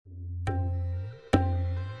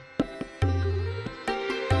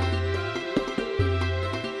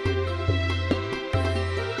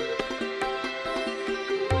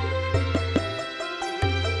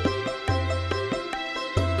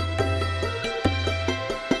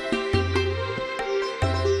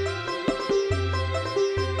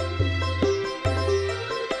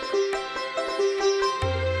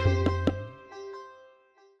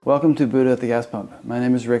Welcome to Buddha at the Gas Pump. My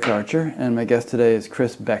name is Rick Archer, and my guest today is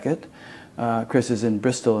Chris Beckett. Chris is in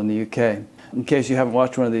Bristol in the UK. In case you haven't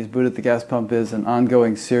watched one of these, Buddha at the Gas Pump is an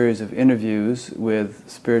ongoing series of interviews with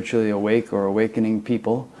spiritually awake or awakening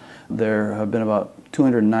people. There have been about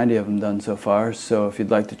 290 of them done so far, so if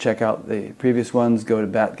you'd like to check out the previous ones, go to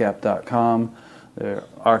batgap.com. They're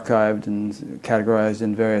archived and categorized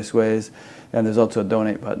in various ways, and there's also a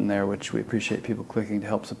donate button there, which we appreciate people clicking to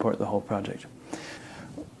help support the whole project.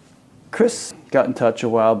 Chris got in touch a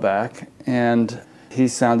while back, and he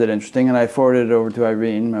sounded interesting, and I forwarded it over to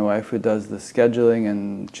Irene, my wife, who does the scheduling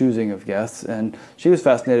and choosing of guests, and she was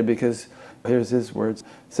fascinated because, here's his words,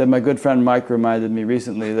 said, "My good friend Mike reminded me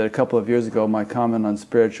recently that a couple of years ago my comment on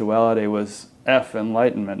spirituality was F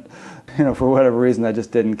enlightenment. For whatever reason I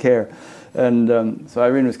just didn't care." And so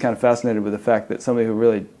Irene was kind of fascinated with the fact that somebody who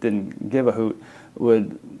really didn't give a hoot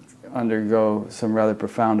would undergo some rather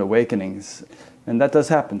profound awakenings. And that does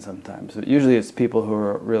happen sometimes. But usually it's people who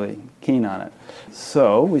are really keen on it.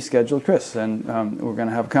 So we scheduled Chris, and we're going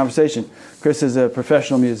to have a conversation. Chris is a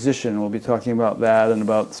professional musician. We'll be talking about that and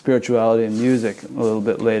about spirituality and music a little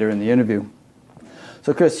bit later in the interview.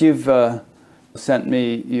 So Chris, you've sent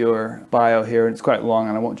me your bio here, and it's quite long,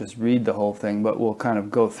 and I won't just read the whole thing, but we'll kind of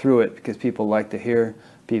go through it because people like to hear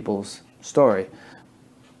people's story.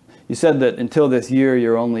 You said that until this year,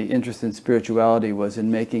 your only interest in spirituality was in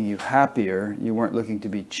making you happier. You weren't looking to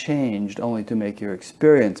be changed, only to make your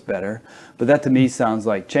experience better. But that to me sounds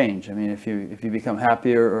like change. I mean, if you become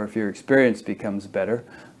happier or if your experience becomes better,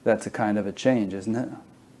 that's a kind of a change, isn't it?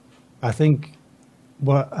 I think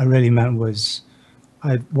what I really meant was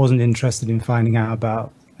I wasn't interested in finding out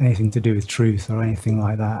about anything to do with truth or anything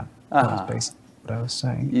like that. That was basically what I was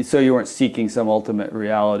saying. So you weren't seeking some ultimate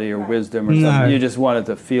reality or wisdom or something. No. You just wanted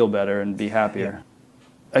to feel better and be happier.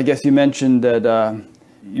 Yeah. I guess you mentioned that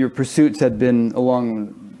your pursuits had been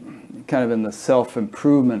along kind of in the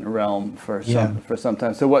self-improvement realm for some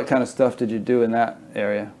time. So what kind of stuff did you do in that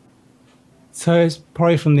area? So it's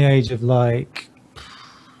probably from the age of like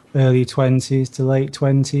early 20s to late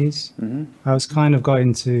 20s. Mm-hmm. I was kind of got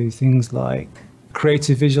into things like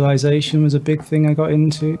creative visualization was a big thing I got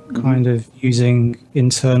into, kind of using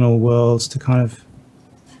internal worlds to kind of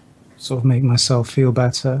sort of make myself feel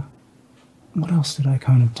better. What else did I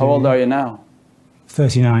kind of do? How old are you now?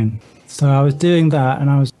 39. So I was doing that,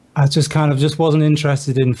 and I just kind of just wasn't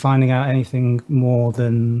interested in finding out anything more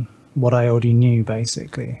than what I already knew,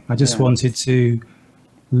 basically. I just wanted to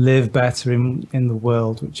live better in the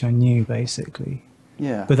world, which I knew, basically.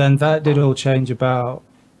 Yeah. But then that did all change about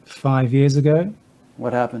 5 years ago.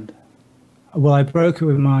 What happened? Well, I broke it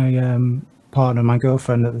with my partner, my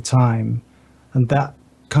girlfriend at the time, and that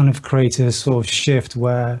kind of created a sort of shift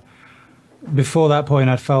where before that point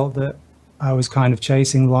I felt that I was kind of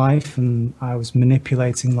chasing life and I was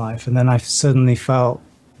manipulating life, and then I suddenly felt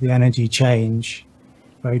the energy change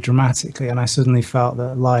very dramatically, and I suddenly felt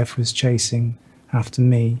that life was chasing after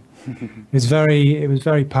me. It was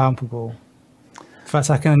very palpable. In fact,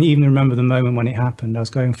 I can even remember the moment when it happened. I was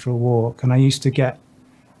going for a walk, and I used to get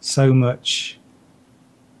so much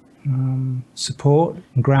support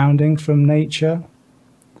and grounding from nature.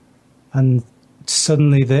 And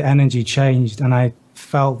suddenly the energy changed, and I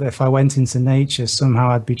felt that if I went into nature, somehow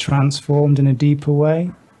I'd be transformed in a deeper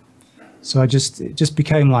way. So it just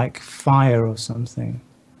became like fire or something.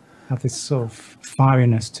 I had this sort of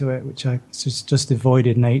fieriness to it, which I just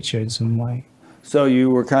avoided nature in some way. So you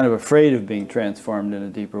were kind of afraid of being transformed in a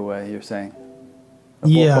deeper way, you're saying?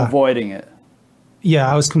 Avoiding it.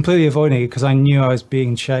 Yeah, I was completely avoiding it because I knew I was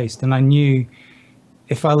being chased, and I knew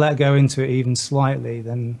if I let go into it even slightly,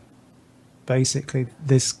 then basically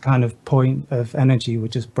this kind of point of energy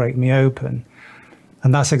would just break me open.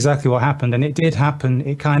 And that's exactly what happened. And it did happen.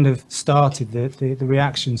 It kind of started, the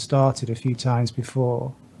reaction started a few times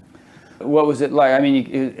before. What was it like? I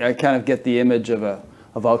mean, I kind of get the image of a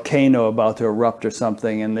volcano about to erupt or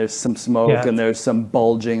something, and there's some smoke and there's some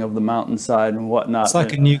bulging of the mountainside and whatnot. It's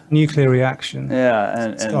like a nuclear reaction. Yeah.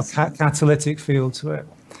 It's got a catalytic feel to it.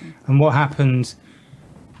 And what happened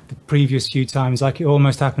the previous few times, like it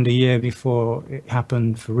almost happened a year before it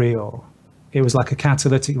happened for real. It was like a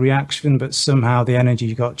catalytic reaction, but somehow the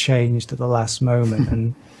energy got changed at the last moment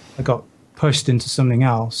and I got pushed into something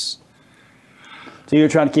else. So you were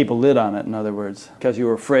trying to keep a lid on it, in other words, because you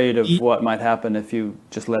were afraid of what might happen if you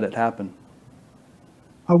just let it happen.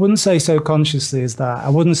 I wouldn't say so consciously as that. I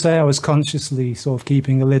wouldn't say I was consciously sort of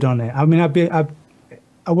keeping a lid on it. I mean,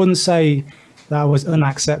 I wouldn't say that I was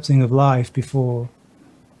unaccepting of life before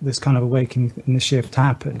this kind of awakening and the shift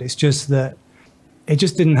happened. It's just that it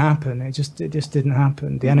just didn't happen. It just didn't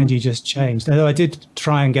happen. The energy just changed. Although I did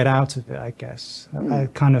try and get out of it, I guess. I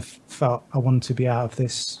kind of felt I wanted to be out of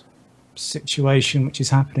this situation which is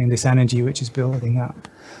happening, this energy which is building up.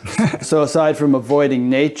 So aside from avoiding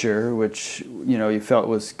nature, which you felt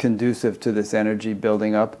was conducive to this energy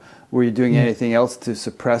building up, were you doing anything else to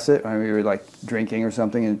suppress it? I mean, you were like drinking or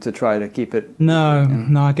something, and to try to keep it. No,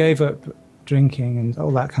 I gave up drinking and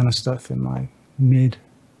all that kind of stuff in my mid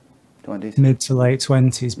 20s, mid to late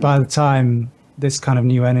 20s. By the time this kind of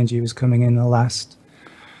new energy was coming in, the last,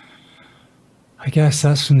 I guess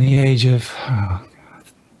that's from the age of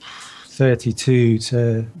 32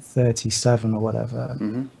 to 37 or whatever.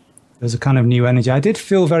 There's a kind of new energy. I did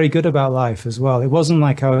feel very good about life as well. It wasn't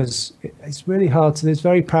like it's really hard to, it's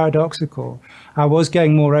very paradoxical. I was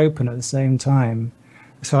getting more open at the same time.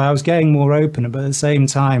 So I was getting more open, but at the same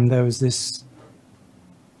time, there was this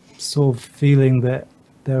sort of feeling that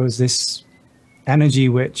there was this energy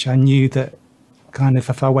which I knew that kind of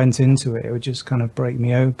if I went into it, it would just kind of break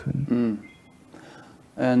me open.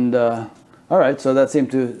 And all right, so that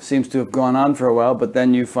seems to have gone on for a while, but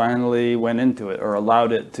then you finally went into it or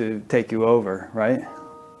allowed it to take you over, right?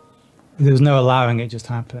 There was no allowing, it just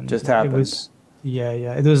happened. Just happened. It was,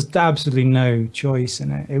 yeah. There was absolutely no choice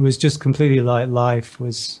in it. It was just completely like life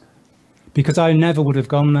was, because I never would have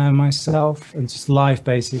gone there myself, and just life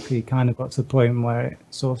basically kind of got to the point where it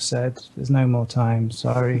sort of said, "There's no more time.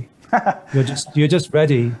 Sorry, you're just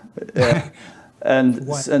ready." Yeah. And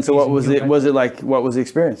so, what was it? Was it like? What was the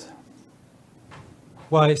experience?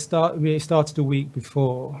 Well, it started a week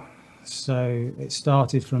before, so it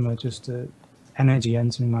started from just a energy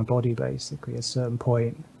entering my body, basically, at a certain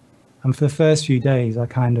point. And for the first few days, I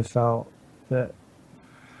kind of felt that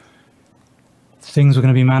things were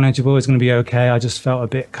going to be manageable, it's going to be okay. I just felt a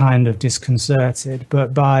bit kind of disconcerted.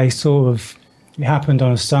 But by it happened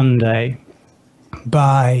on a Sunday,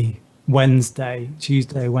 by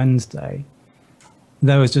Tuesday, Wednesday,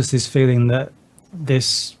 there was just this feeling that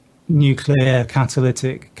this nuclear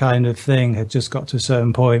catalytic kind of thing had just got to a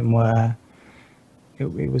certain point where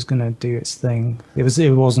it was going to do its thing. It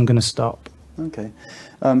wasn't going to stop. Okay.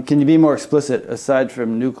 Can you be more explicit, aside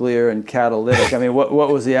from nuclear and catalytic? I mean, what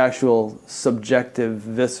was the actual subjective,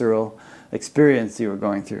 visceral experience you were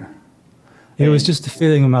going through? It was just the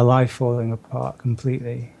feeling of my life falling apart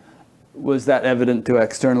completely. Was that evident to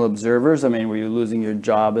external observers? I mean, were you losing your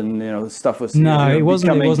job and stuff was it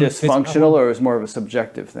wasn't becoming dysfunctional, or it was more of a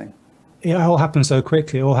subjective thing? It all happened so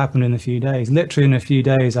quickly. It all happened in a few days. Literally in a few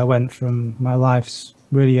days, I went from my life's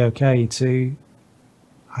really okay to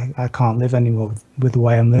I can't live anymore with the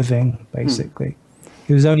way I'm living, basically.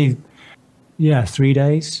 It was only, 3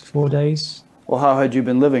 days, 4 days. Well, how had you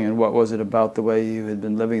been living, and what was it about the way you had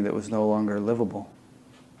been living that was no longer livable?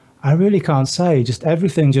 I really can't say. Just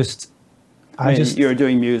everything I mean, you're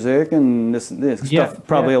doing music and this stuff,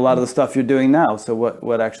 probably a lot of the stuff you're doing now. So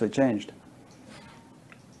what actually changed?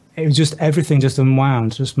 It was just everything just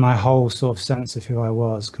unwound. Just my whole sort of sense of who I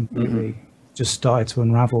was completely just started to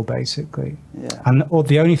unravel, basically. Yeah. And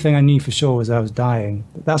the only thing I knew for sure was I was dying.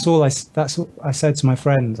 That's what I said to my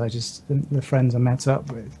friends. The friends I met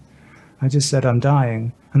up with, I just said I'm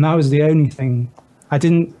dying, and that was the only thing. I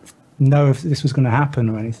didn't know if this was going to happen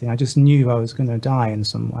or anything. I just knew I was going to die in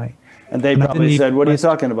some way. And they probably said, "What are you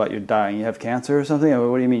talking about? You're dying. You have cancer or something?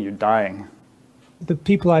 What do you mean you're dying?" The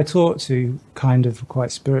people I talked to kind of were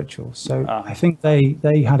quite spiritual, so I think they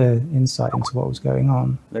had an insight into what was going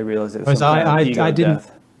on. They realized it was some kind of ego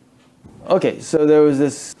death. Okay, so there was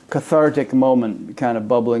this cathartic moment kind of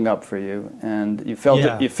bubbling up for you, and you felt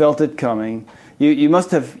it. You felt it coming. You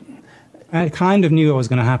must have. I kind of knew what was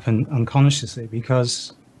going to happen unconsciously,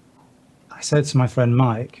 because I said to my friend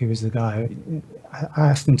Mike, who was the guy, I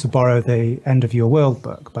asked him to borrow the End of Your World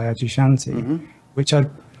book by Adyashanti, which I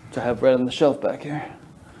have read on the shelf back here.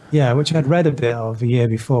 Yeah, which I'd read a bit of a year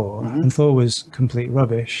before and thought was complete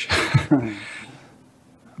rubbish.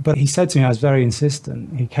 But he said to me, I was very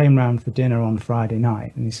insistent. He came round for dinner on Friday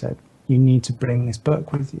night and he said, "You need to bring this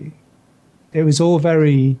book with you." It was all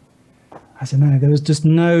very, I don't know, there was just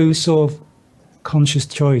no sort of conscious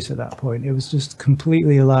choice at that point. It was just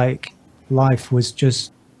completely like life was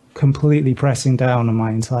just completely pressing down on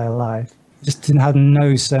my entire life. Just had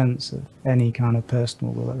no sense of any kind of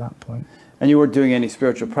personal will at that point. And you weren't doing any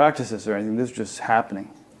spiritual practices or anything? This was just happening?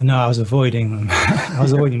 No, I was avoiding them. I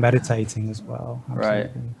was avoiding meditating as well. Absolutely.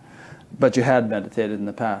 Right. But you had meditated in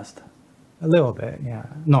the past? A little bit, yeah.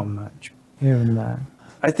 Not much, here and there.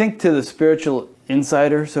 I think to the spiritual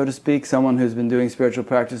insider, so to speak, someone who's been doing spiritual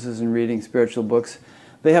practices and reading spiritual books,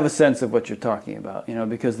 they have a sense of what you're talking about,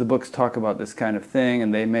 because the books talk about this kind of thing,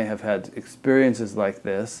 and they may have had experiences like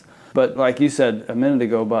this. But like you said a minute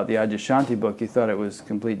ago about the Adyashanti book, you thought it was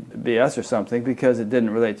complete BS or something because it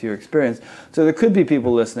didn't relate to your experience. So there could be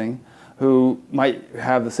people listening who might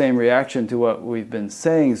have the same reaction to what we've been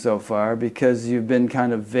saying so far because you've been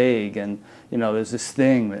kind of vague and, you know, there's this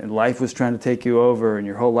thing that life was trying to take you over and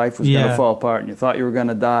your whole life was going to fall apart and you thought you were going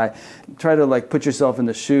to die. Try to like put yourself in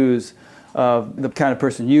the shoes of the kind of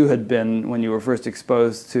person you had been when you were first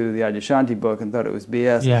exposed to the Adyashanti book and thought it was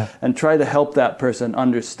BS, and try to help that person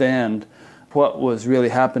understand what was really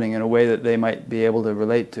happening in a way that they might be able to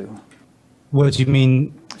relate to. What do you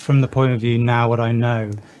mean from the point of view now what I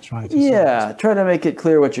know? Try to make it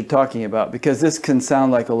clear what you're talking about, because this can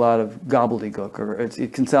sound like a lot of gobbledygook, or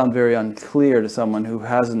it can sound very unclear to someone who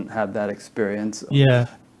hasn't had that experience. Yeah.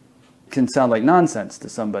 It can sound like nonsense to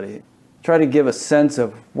somebody. Try to give a sense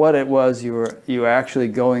of what it was you were actually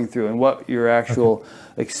going through and what your actual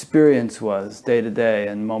experience was day to day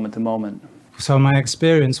and moment to moment. So my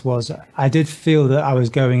experience was I did feel that I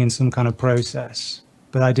was going in some kind of process,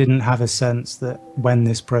 but I didn't have a sense that when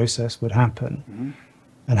this process would happen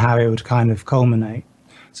and how it would kind of culminate.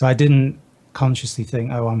 So I didn't consciously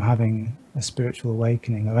think, oh, I'm having a spiritual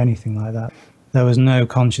awakening or anything like that. There was no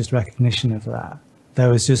conscious recognition of that. There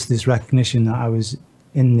was just this recognition that I was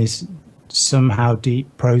in this somehow deep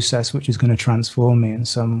process which is going to transform me in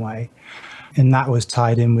some way, and that was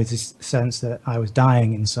tied in with this sense that I was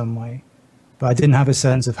dying in some way, but I didn't have a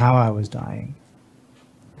sense of how I was dying.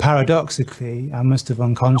 Paradoxically, I must have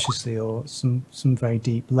unconsciously or some very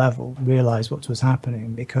deep level realized what was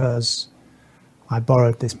happening because I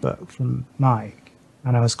borrowed this book from Mike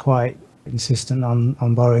and I was quite insistent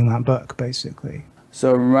on borrowing that book basically.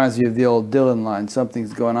 So it reminds you of the old Dylan line,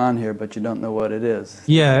 something's going on here, but you don't know what it is.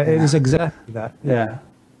 Yeah, it was exactly that. Yeah.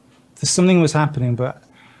 Something was happening, but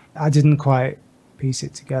I didn't quite piece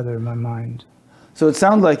it together in my mind. So it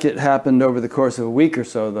sounds like it happened over the course of a week or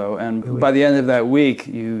so, though, and by the end of that week,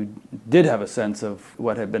 you did have a sense of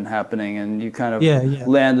what had been happening, and you kind of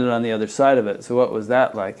landed on the other side of it. So what was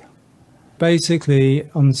that like? Basically,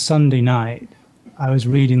 on Sunday night, I was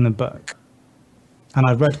reading the book. And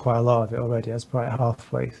I'd read quite a lot of it already. I was probably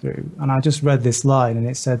halfway through. And I just read this line and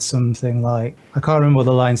it said something like, I can't remember what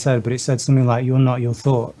the line said, but it said something like, you're not your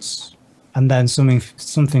thoughts. And then something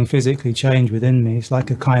physically changed within me. It's like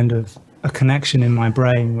a kind of a connection in my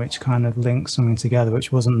brain, which kind of linked something together, which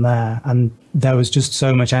wasn't there. And there was just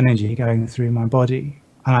so much energy going through my body.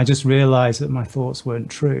 And I just realized that my thoughts weren't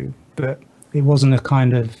true. But it wasn't a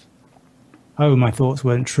kind of, oh, my thoughts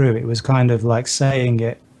weren't true. It was kind of like saying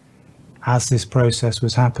it as this process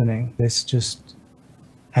was happening, this just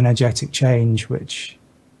energetic change which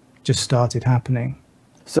just started happening.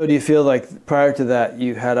 So do you feel like prior to that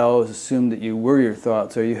you had always assumed that you were your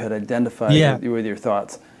thoughts, or you had identified that you were your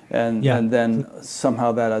thoughts, and then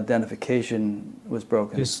somehow that identification was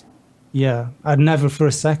broken? I'd never for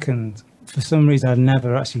a second, for some reason I'd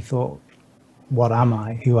never actually thought, what am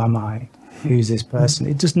I? Who am I? Who's this person?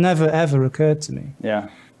 It just never ever occurred to me. Yeah.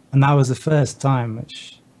 And that was the first time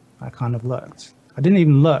which I kind of looked. I didn't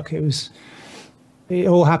even look. It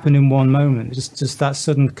all happened in one moment. Just that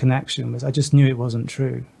sudden connection I just knew it wasn't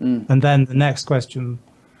true. And then the next question,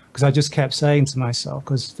 because I just kept saying to myself,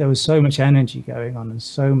 because there was so much energy going on and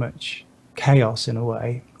so much chaos in a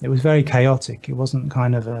way. It was very chaotic. It wasn't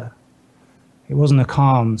a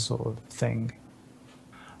calm sort of thing.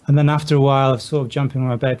 And then after a while of sort of jumping on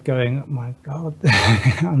my bed going, oh my God,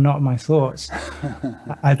 I'm not my thoughts.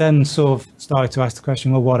 I then sort of started to ask the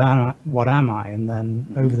question, well, what am I? And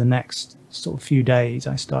then over the next sort of few days,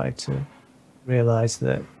 I started to realize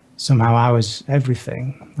that somehow I was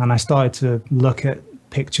everything. And I started to look at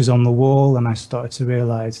pictures on the wall, and I started to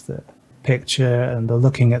realize that picture and the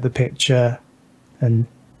looking at the picture and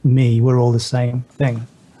me were all the same thing,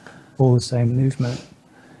 all the same movement.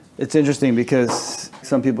 It's interesting because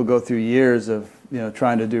some people go through years of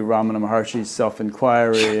trying to do Ramana Maharshi's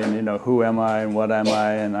self-inquiry and who am I and what am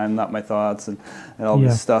I and I'm not my thoughts and all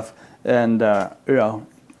this stuff, and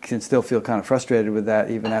can still feel kind of frustrated with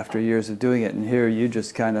that even after years of doing it. And here you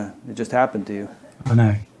just it just happened to you. I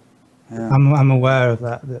know. Yeah. I'm aware of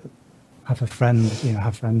that. That I have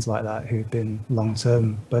friends like that who've been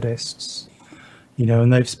long-term Buddhists,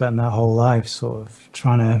 and they've spent their whole life sort of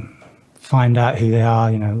trying to find out who they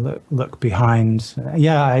are, look behind.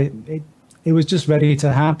 It was just ready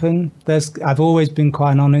to happen. I've always been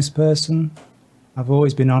quite an honest person. I've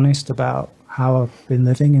always been honest about how I've been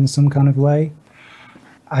living in some kind of way.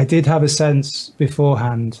 I did have a sense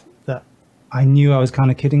beforehand that I knew I was kind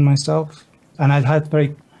of kidding myself. And I'd had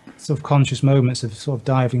very sort of conscious moments of sort of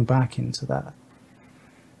diving back into that.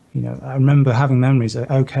 I remember having memories of,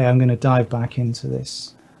 okay, I'm going to dive back into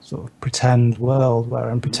this sort of pretend world where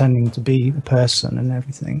I'm pretending to be the person and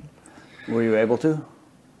everything. Were you able to?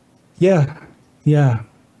 Yeah, yeah.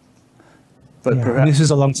 But Yeah. perhaps, And this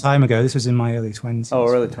was a long time ago. This was in my early 20s. oh,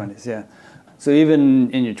 early 20s, yeah. So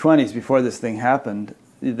even in your 20s, before this thing happened,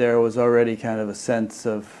 there was already kind of a sense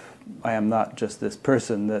of, I am not just this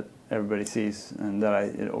person that everybody sees and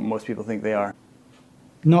that most people think they are.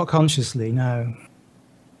 Not consciously, no.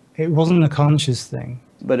 It wasn't a conscious thing.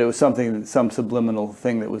 But it was something, some subliminal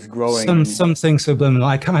thing that was growing. Something subliminal.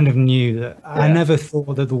 I kind of knew that. I Yeah. never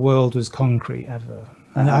thought that the world was concrete ever.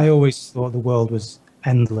 And I always thought the world was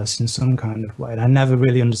endless in some kind of way. And I never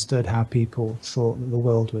really understood how people thought that the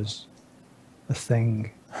world was a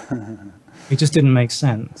thing. It just didn't make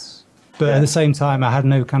sense. But Yeah. at the same time, I had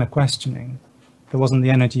no kind of questioning. There wasn't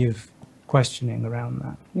the energy of questioning around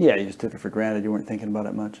that. Yeah, you just took it for granted. You weren't thinking about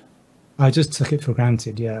it much. I just took it for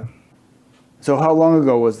granted, yeah. So how long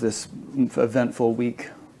ago was this eventful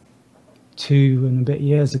week? 2 and a bit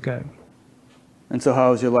years ago. And so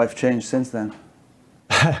how has your life changed since then?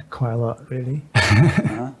 Quite a lot, really.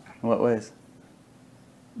 In what ways?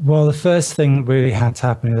 Well, the first thing that really had to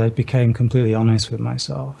happen is I became completely honest with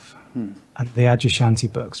myself. And the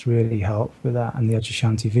Adyashanti books really helped with that, and the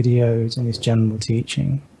Adyashanti videos and his general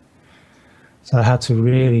teaching. So I had to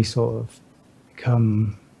really sort of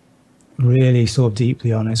become really sort of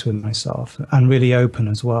deeply honest with myself and really open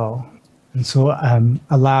as well. And sort of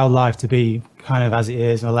allow life to be kind of as it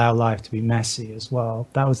is and allow life to be messy as well.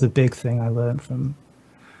 That was the big thing I learned from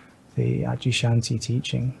the Adyashanti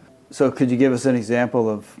teaching. So could you give us an example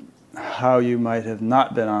of how you might have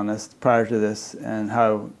not been honest prior to this and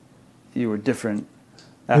how you were different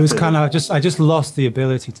after? It was kind of, I just lost the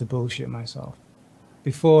ability to bullshit myself.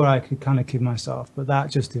 Before I could kind of kid myself, but that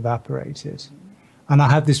just evaporated. And I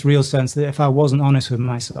had this real sense that if I wasn't honest with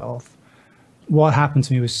myself, what happened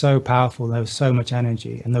to me was so powerful, there was so much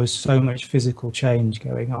energy, and there was so much physical change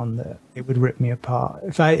going on that it would rip me apart.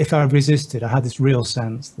 If I resisted, I had this real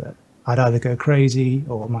sense that I'd either go crazy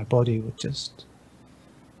or my body would just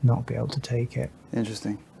not be able to take it.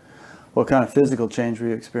 Interesting. What kind of physical change were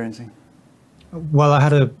you experiencing? Well, I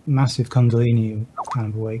had a massive Kundalini kind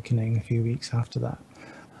of awakening a few weeks after that.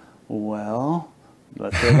 Well,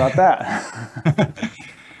 let's hear about that.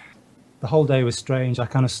 The whole day was strange. I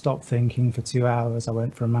kind of stopped thinking for 2 hours. I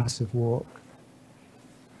went for a massive walk.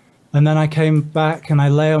 And then I came back and I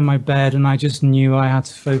lay on my bed and I just knew I had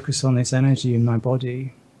to focus on this energy in my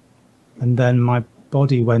body. And then my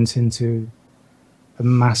body went into a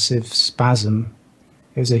massive spasm.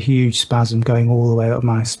 It was a huge spasm going all the way up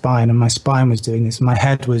my spine, and my spine was doing this. My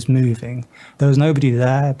head was moving. There was nobody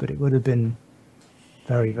there, but it would have been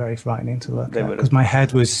very, very frightening to look at because my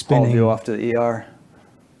head was spinning. Hauled you off to the ER.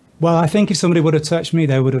 Well, I think if somebody would have touched me,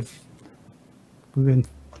 they would have been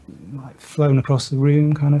like flown across the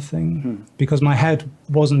room kind of thing. Because my head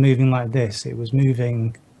wasn't moving like this. It was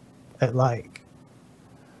moving at like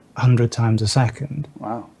 100 times a second.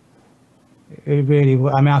 Wow. It really,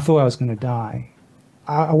 I mean, I thought I was going to die.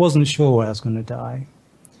 I wasn't sure where I was going to die.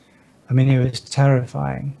 I mean, it was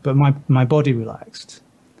terrifying, but my body relaxed.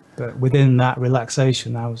 But within that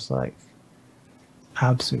relaxation, I was like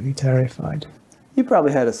absolutely terrified. You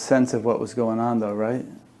probably had a sense of what was going on though, right?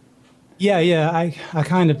 Yeah, I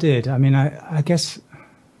kind of did. I mean, I guess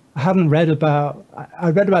I hadn't read about, I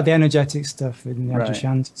read about the energetic stuff in the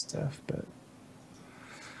Adyashanti stuff, but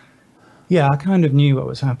yeah, I kind of knew what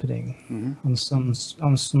was happening on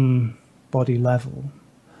some body level.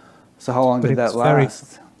 So how long did that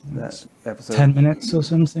last, that episode? 10 minutes or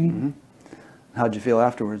something. How'd you feel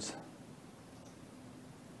afterwards?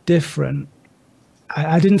 Different.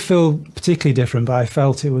 I didn't feel particularly different, but I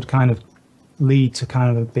felt it would kind of lead to kind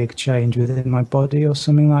of a big change within my body or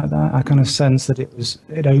something like that. I kind of sensed that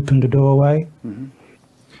it opened a doorway,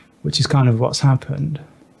 which is kind of what's happened.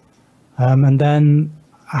 And then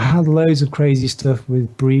I had loads of crazy stuff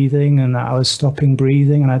with breathing, and I was stopping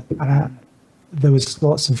breathing, and there was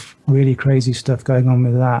lots of really crazy stuff going on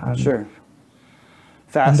with that. And, sure.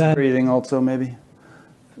 Fast breathing also maybe?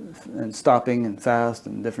 And stopping and fast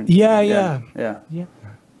and different. Yeah.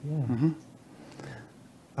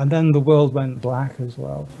 And then the world went black as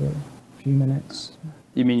well for a few minutes.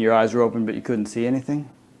 You mean your eyes were open but you couldn't see anything?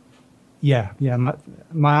 Yeah.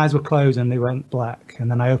 My eyes were closed and they went black, and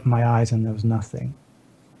then I opened my eyes and there was nothing.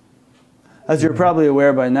 As you're probably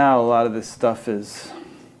aware by now, a lot of this stuff is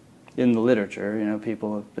in the literature. You know,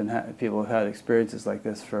 people have had experiences like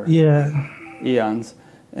this for eons,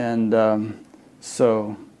 and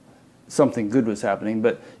so something good was happening.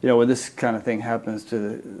 But you know, when this kind of thing happens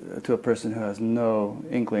to a person who has no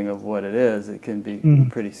inkling of what it is, it can be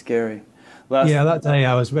pretty scary. That day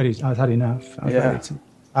I was ready. I had enough. I was ready to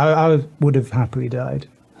I would have happily died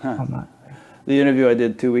on that. The interview I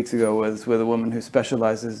did 2 weeks ago was with a woman who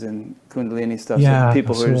specializes in Kundalini stuff. Yeah, so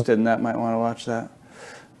people who are interested in that might want to watch that.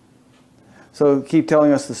 So keep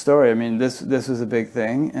telling us the story. I mean, this was a big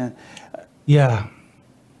thing. And yeah,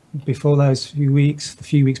 before those few weeks, the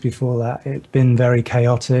few weeks before that, it'd been very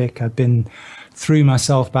chaotic. I'd been threw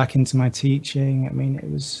myself back into my teaching. I mean,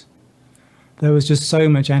 there was just so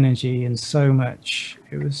much energy and so much.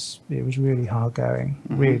 It was really hard going.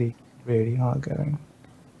 Mm-hmm. Really, really hard going.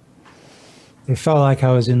 It felt like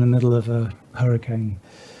I was in the middle of a hurricane.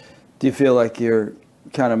 Do you feel like you're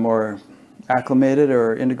kind of more acclimated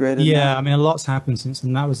or integrated? Yeah, now? I mean, a lot's happened since,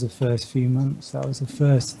 and that was the first few months. That was the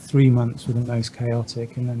first 3 months were the most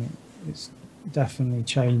chaotic, and then it's definitely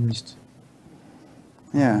changed.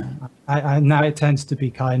 Yeah. I now it tends to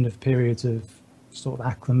be kind of periods of sort of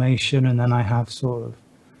acclimation, and then I have sort of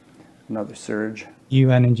another surge.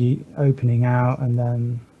 New energy opening out, and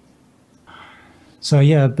then. So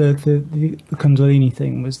yeah, the Kundalini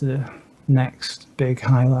thing was the next big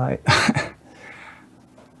highlight.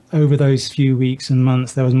 Over those few weeks and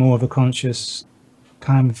months, there was more of a conscious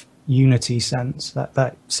kind of unity sense.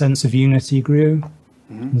 That sense of unity grew,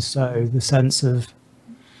 and so the sense of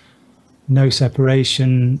no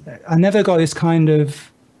separation. I never got this kind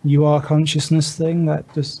of you are consciousness thing. That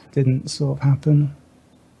just didn't sort of happen.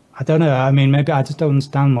 I don't know. I mean, maybe I just don't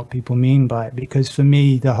understand what people mean by it, because for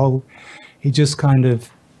me, it just kind of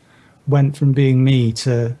went from being me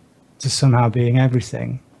to somehow being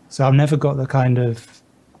everything. So I've never got the kind of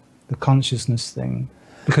the consciousness thing,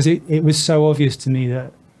 because it was so obvious to me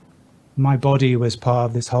that my body was part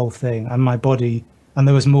of this whole thing, and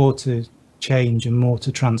there was more to change and more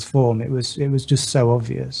to transform. It was just so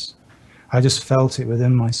obvious. I just felt it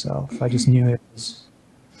within myself. I just knew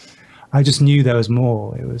I just knew there was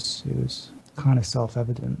more. It was kind of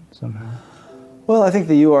self-evident somehow. Well, I think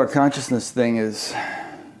the you are consciousness thing is,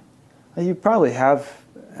 you probably have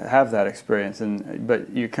that experience, but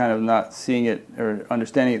you're kind of not seeing it or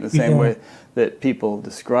understanding it the same way that people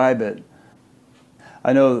describe it.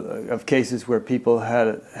 I know of cases where people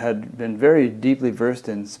had been very deeply versed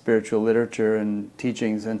in spiritual literature and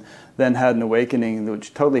teachings, and then had an awakening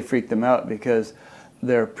which totally freaked them out, because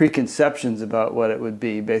their preconceptions about what it would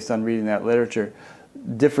be based on reading that literature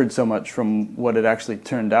differed so much from what it actually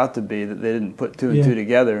turned out to be that they didn't put two and two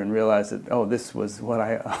together and realize that, oh, this was what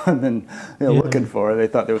I've been looking for. They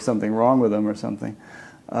thought there was something wrong with them or something.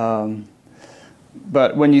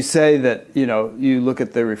 But when you say that, you look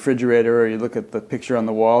at the refrigerator or you look at the picture on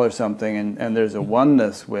the wall or something, and there's a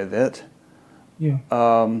oneness with it,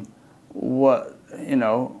 what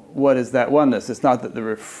is that oneness? It's not that the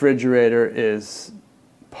refrigerator is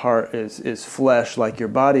flesh like your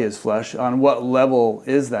body is flesh. On what level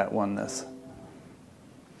is that oneness?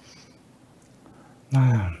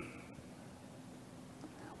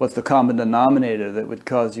 What's the common denominator that would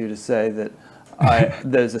cause you to say that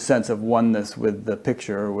there's a sense of oneness with the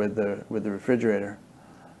picture or with the refrigerator?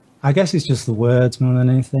 I guess it's just the words more than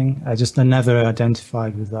anything. I never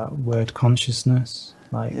identified with that word consciousness,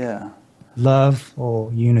 like love or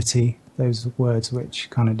unity. Those are words which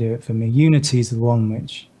kind of do it for me. Unity is the one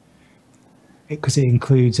because it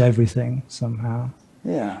includes everything somehow.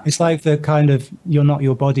 Yeah. It's like the kind of you're not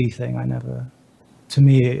your body thing. To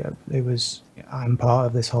me, it was, I'm part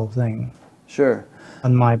of this whole thing. Sure.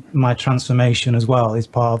 And my transformation as well is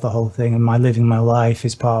part of the whole thing, and my living my life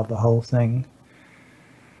is part of the whole thing.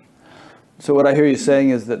 So what I hear you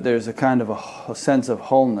saying is that there's a kind of a sense of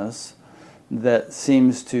wholeness that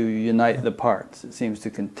seems to unite the parts. It seems to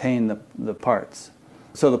contain the parts.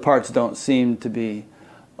 So the parts don't seem to be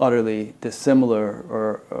utterly dissimilar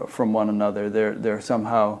or from one another. They're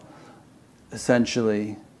somehow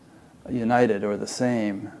essentially united or the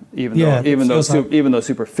same, even though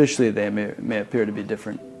superficially they may appear to be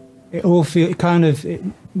different. It all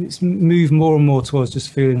it's moved more and more towards just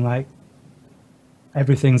feeling like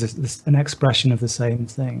everything's an expression of the same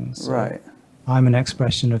thing. So right. I'm an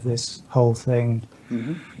expression of this whole thing.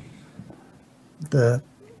 Mm-hmm. The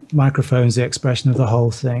microphone's the expression of the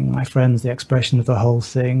whole thing. My friend's the expression of the whole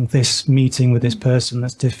thing. This meeting with this person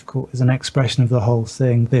that's difficult is an expression of the whole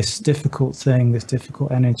thing. This difficult thing, this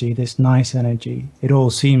difficult energy, this nice energy, it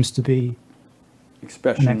all seems to be an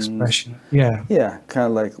expression. Yeah. Yeah, kind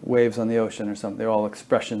of like waves on the ocean or something. They're all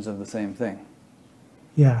expressions of the same thing.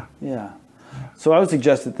 Yeah. Yeah. So I would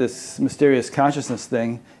suggest that this mysterious consciousness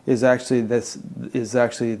thing is actually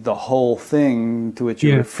the whole thing to which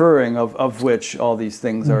you're referring, of which all these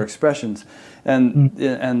things are expressions. And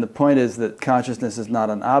the point is that consciousness is not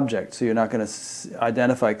an object, so you're not going to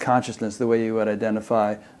identify consciousness the way you would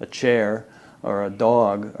identify a chair or a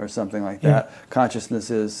dog or something like that.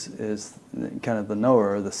 Consciousness is kind of the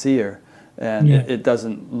knower or the seer, and it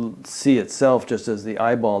doesn't see itself just as the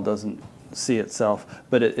eyeball doesn't see itself,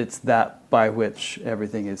 but it's that by which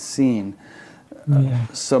everything is seen.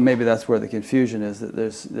 So maybe that's where the confusion is, that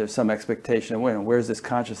there's some expectation of, where's this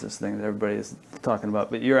consciousness thing that everybody is talking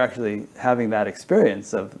about, but you're actually having that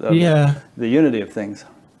experience of the unity of things.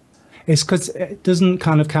 It's because it doesn't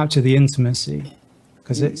kind of capture the intimacy,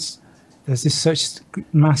 because there's this such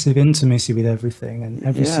massive intimacy with everything and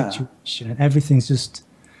every situation, and everything's just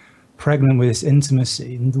pregnant with this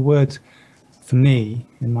intimacy. And the word, for me,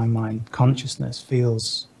 in my mind, consciousness,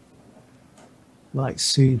 feels like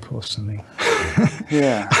soup or something.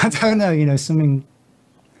 I don't know, something.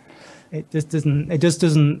 It just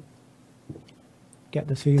doesn't get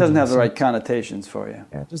the feeling. It doesn't have the right connotations for you.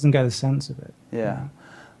 Yeah, it doesn't get a sense of it.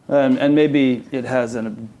 And maybe it has an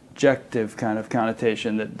objective kind of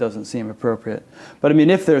connotation that doesn't seem appropriate. But I mean,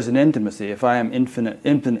 if there's an intimacy, if I am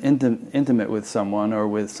intimate with someone or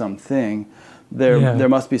with something, there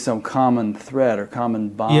must be some common thread or common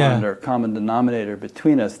bond or common denominator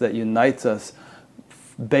between us that unites us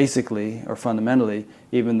basically or fundamentally,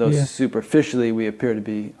 even though superficially we appear to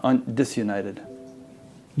be disunited.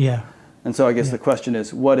 And so I guess the question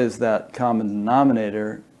is, what is that common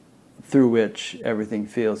denominator through which everything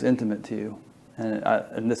feels intimate to you?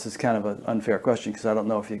 And this is kind of an unfair question because I don't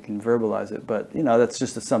know if you can verbalize it, but that's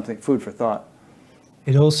just something, food for thought.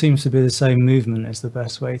 It all seems to be the same movement is the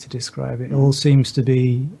best way to describe it. It all seems to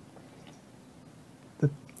be,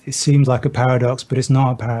 it seems like a paradox, but it's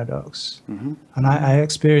not a paradox. And I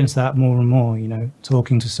experience that more and more,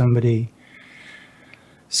 talking to somebody.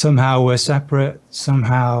 Somehow we're separate,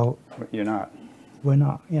 somehow... You're not. We're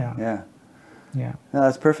not, No,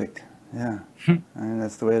 that's perfect. I mean,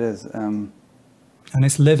 that's the way it is. And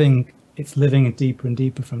it's living deeper and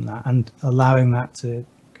deeper from that, and allowing that to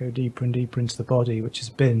go deeper and deeper into the body, which has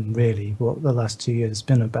been really what the last 2 years has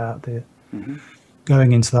been about, the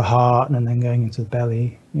going into the heart and then going into the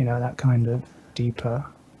belly, that kind of deeper.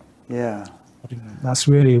 That's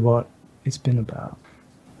really what it's been about,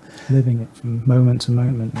 living it from moment to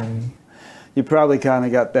moment, really. You probably kind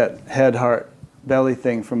of got that head, heart, belly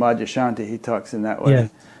thing from Adyashanti. He talks in that way.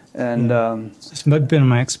 And it's been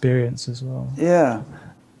my experience as well.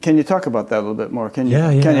 Can you talk about that a little bit more? Can you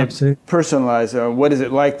absolutely personalize what is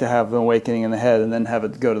it like to have the awakening in the head and then have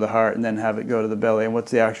it go to the heart and then have it go to the belly, and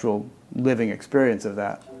what's the actual living experience of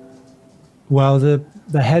that? Well,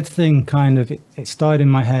 the head thing kind of, it started in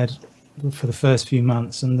my head for the first few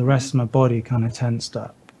months, and the rest of my body kind of tensed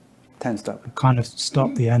up. Kind of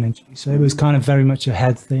stopped the energy. So it was kind of very much a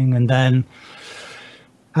head thing. And then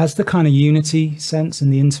as the kind of unity sense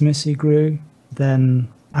and the intimacy grew, then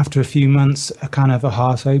after a few months, a kind of a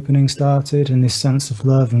heart opening started, and this sense of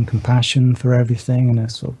love and compassion for everything and a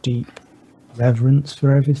sort of deep reverence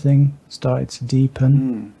for everything started to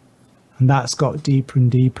deepen. And that's got deeper and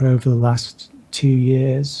deeper over the last 2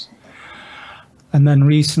 years. And then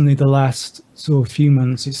recently, the last sort of few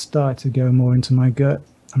months, it started to go more into my gut,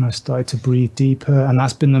 and I started to breathe deeper. And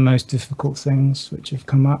that's been the most difficult things which have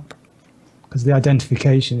come up, because the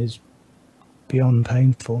identification is beyond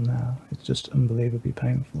painful now. It's just unbelievably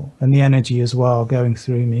painful. And the energy as well going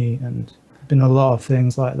through me, and been a lot of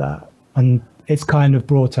things like that. And it's kind of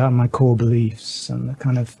brought out my core beliefs and the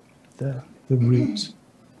kind of the root.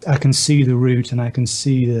 I can see the root, and I can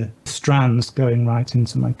see the strands going right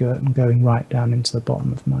into my gut and going right down into the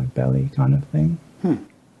bottom of my belly, kind of thing.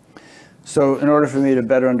 So in order for me to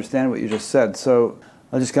better understand what you just said, so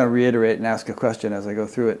I'll just kind of reiterate and ask a question as I go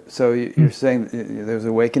through it. So you're saying there was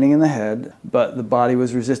awakening in the head, but the body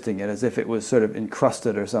was resisting it as if it was sort of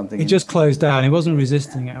encrusted or something. It just closed down. It wasn't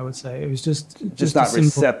resisting it, I would say. It was just not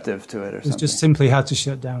receptive to it or something. It was just simply had to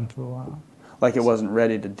shut down for a while. Like it wasn't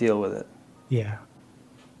ready to deal with it. Yeah.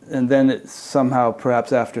 And then it somehow,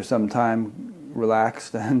 perhaps after some time,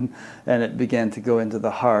 relaxed and it began to go into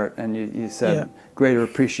the heart, and you said greater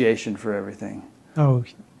appreciation for everything. Oh,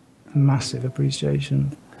 massive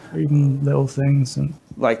appreciation for even little things, and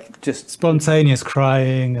like just spontaneous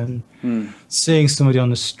crying and seeing somebody on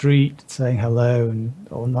the street saying hello,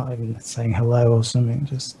 or not even saying hello or something,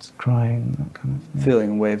 just crying, that kind of thing.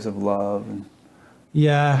 Feeling waves of love. And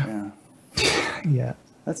yeah.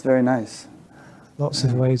 That's very nice. Lots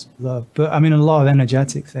of ways of love, but I mean a lot of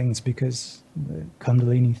energetic things, because the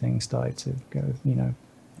Kundalini thing started to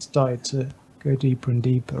go deeper and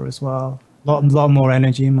deeper as well. Lot more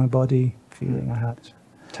energy in my body, feeling I had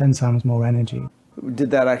 10 times more energy.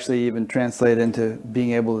 Did that actually even translate into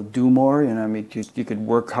being able to do more? I mean, you could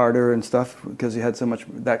work harder and stuff because you had so much,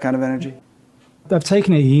 that kind of energy? I've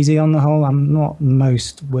taken it easy on the whole. I'm not the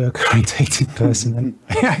most work-orientated person,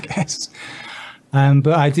 anyway, I guess.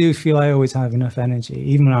 But I do feel I always have enough energy.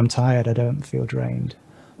 Even when I'm tired, I don't feel drained.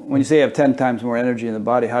 When you say you have 10 times more energy in the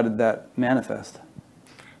body, how did that manifest?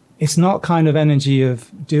 It's not kind of energy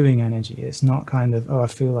of doing energy. It's not kind of, oh, I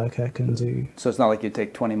feel like I can do. So it's not like you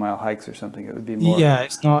take 20-mile hikes or something. It would be more. Yeah,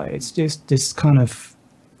 it's not. It's just this kind of.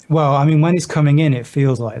 Well, I mean, when it's coming in, it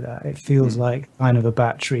feels like that. It feels like kind of a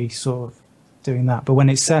battery sort of doing that. But when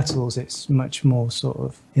it settles, it's much more sort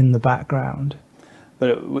of in the background.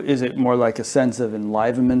 But is it more like a sense of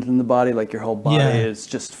enlivenment in the body, like your whole body is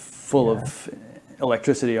just full of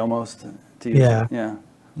electricity almost? Yeah.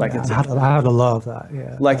 Like it's I had a lot of that.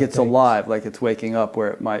 Yeah. Like it's alive, like it's waking up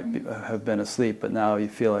where it might have been asleep, but now you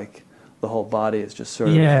feel like the whole body is just sort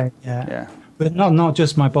of. Yeah. But not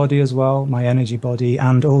just my body as well, my energy body,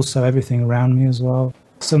 and also everything around me as well.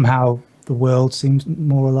 Somehow the world seems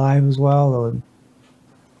more alive as well, or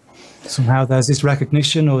somehow there's this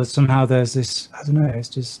recognition, or somehow there's this, I don't know, it's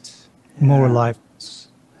just more alive.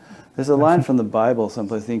 There's a line from the Bible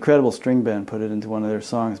someplace. The Incredible String Band put it into one of their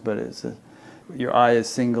songs, but it's your eye is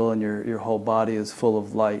single and your whole body is full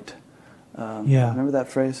of light. Remember that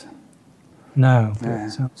phrase? No.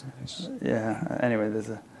 Sounds nice. Yeah. Anyway, there's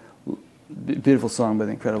a beautiful song by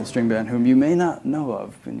the Incredible String Band, whom you may not know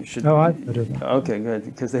of, and you should. Oh, I've heard of them. Okay, good,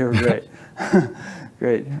 because they were great.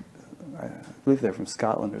 Great. Yeah. I believe they're from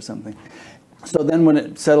Scotland or something. So then when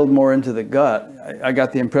it settled more into the gut, I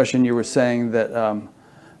got the impression you were saying that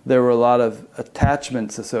there were a lot of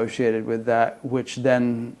attachments associated with that, which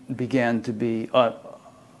then began to be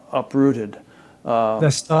uprooted.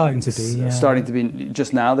 They're starting to be, yeah. Starting to be,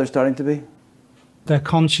 just now they're starting to be? They're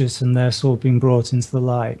conscious and they're sort of being brought into the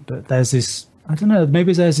light, but there's this, I don't know,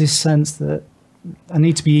 maybe there's this sense that I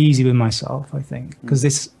need to be easy with myself, I think, because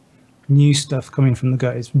this new stuff coming from the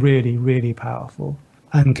gut is really, really powerful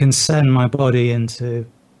and can send my body into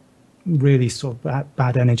really sort of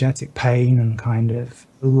bad energetic pain and kind of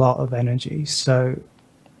a lot of energy. So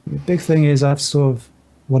the big thing is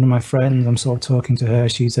one of my friends, I'm sort of talking to her,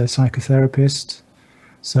 she's a psychotherapist.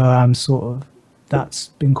 So I'm sort of, that's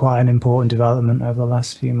been quite an important development over the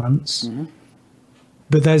last few months. Mm-hmm.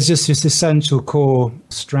 But there's just this essential core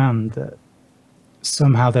strand that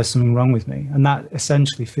somehow there's something wrong with me. And that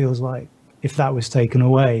essentially feels like if that was taken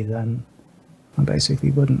away, then I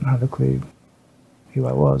basically wouldn't have a clue who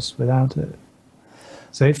I was without it.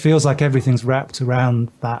 So it feels like everything's wrapped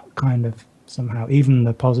around that kind of somehow, even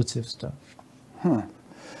the positive stuff.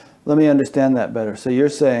 Let me understand that better. So you're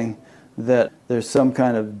saying that there's some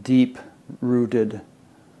kind of deep-rooted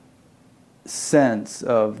sense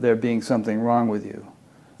of there being something wrong with you.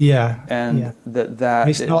 Yeah. And that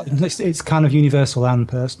it's kind of universal and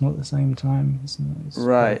personal at the same time, isn't it?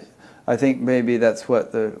 Right. I think maybe that's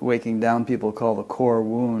what the Waking Down people call the core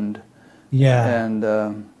wound. Yeah. And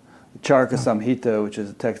Charaka Samhita, which is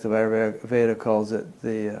a text of Ayurveda, calls it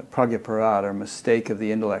the pragyaparad, or mistake of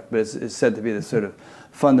the intellect, but it's said to be the sort of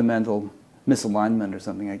fundamental misalignment or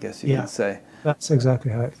something, I guess you could say. That's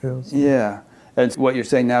exactly how it feels. Yeah. And what you're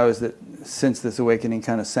saying now is that since this awakening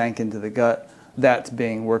kind of sank into the gut, that's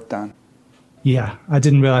being worked on. Yeah. I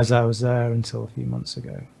didn't realize I was there until a few months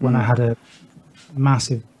ago when I had a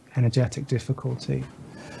massive energetic difficulty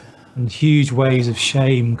and huge waves of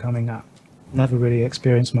shame coming up. Never really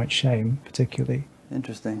experienced much shame, particularly.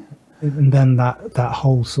 Interesting. And then that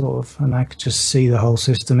whole sort of, and I could just see the whole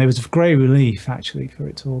system. It was a great relief, actually, for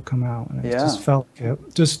it to all come out. And it just felt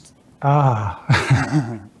I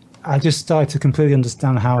just started to completely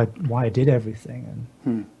understand why I did everything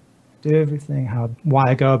and do everything, why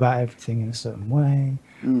I go about everything in a certain way,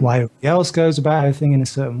 why everybody else goes about everything in a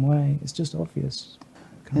certain way. It's just obvious.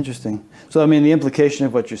 Interesting. So, I mean, the implication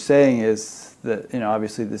of what you're saying is that,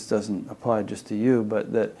 obviously this doesn't apply just to you,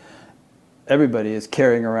 but that everybody is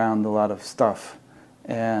carrying around a lot of stuff,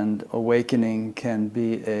 and awakening can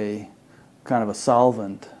be a kind of a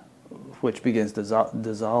solvent which begins to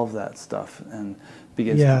dissolve that stuff and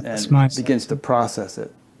begins to process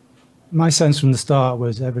it. My sense from the start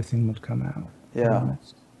was everything would come out. Yeah.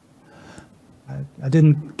 I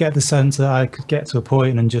didn't get the sense that I could get to a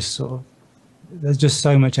point and just sort of, there's just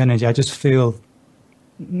so much energy. I just feel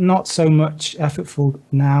not so much effortful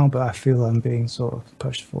now, but I feel I'm being sort of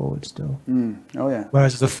pushed forward still. Oh, yeah.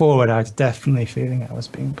 Whereas the forward, I was definitely feeling I was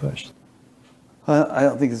being pushed. I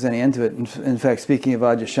don't think there's any end to it. In fact, speaking of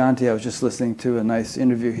Adyashanti, I was just listening to a nice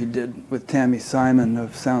interview he did with Tammy Simon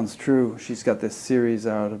of Sounds True. She's got this series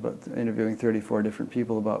out about interviewing 34 different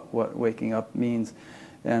people about what waking up means.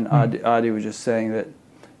 And Adi was just saying that,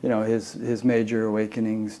 his major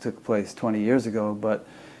awakenings took place 20 years ago, but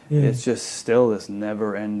Yeah. It's just still this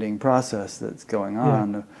never-ending process that's going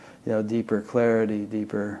on. Deeper clarity,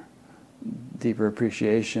 deeper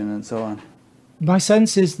appreciation, and so on. My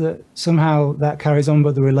sense is that somehow that carries on,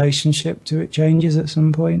 but the relationship to it changes at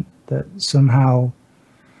some point. That somehow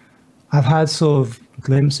I've had sort of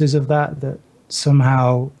glimpses of that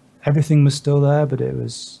somehow everything was still there, but it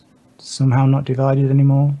was somehow not divided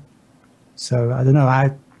anymore. So I don't know.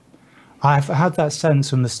 I've had that sense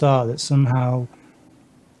from the start that somehow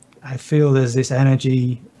I feel there's this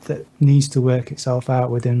energy that needs to work itself out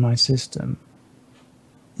within my system.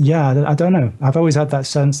 Yeah, I don't know. I've always had that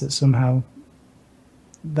sense that somehow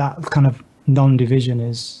that kind of non-division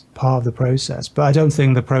is part of the process, but I don't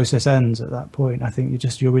think the process ends at that point. I think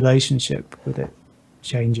your relationship with it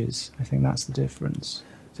changes. I think that's the difference.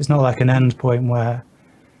 It's not like an end point where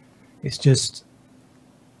it's just,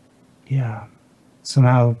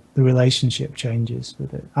 somehow the relationship changes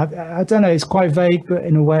with it. I don't know, it's quite vague, but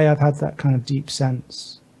in a way I've had that kind of deep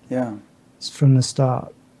sense. Yeah. It's from the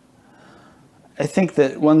start. I think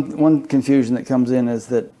that one confusion that comes in is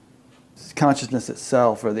that consciousness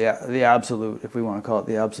itself, or the absolute, if we want to call it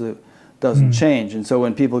the absolute, doesn't change. And so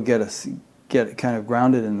when people get kind of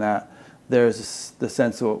grounded in that, there's the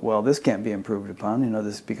sense of, well, this can't be improved upon,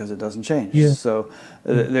 this, because it doesn't change. Yeah. So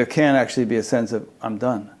there can actually be a sense of, I'm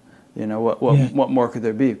done. What more could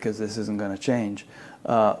there be, because this isn't going to change.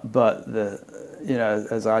 But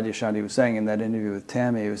as Adyashanti was saying in that interview with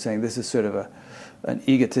Tammy, he was saying this is sort of an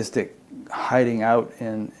egotistic hiding out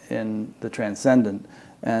in the transcendent,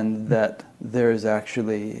 and that there is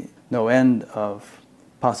actually no end of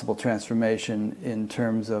possible transformation in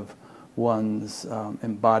terms of one's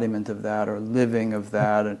embodiment of that, or living of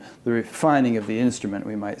that, and the refining of the instrument,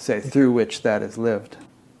 we might say, through which that is lived.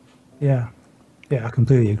 Yeah, I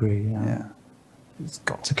completely agree. Yeah. It's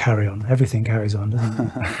got to carry on. Everything carries on,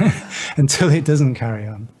 doesn't it? Until it doesn't carry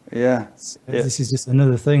on. Yeah. This is just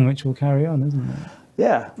another thing which will carry on, isn't it?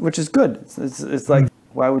 Yeah, which is good. It's like,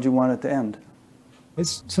 why would you want it to end?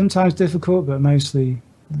 It's sometimes difficult, but mostly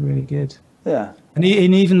really good. Yeah. And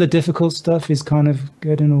even the difficult stuff is kind of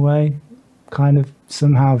good in a way, kind of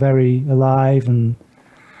somehow very alive, and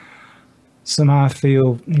somehow I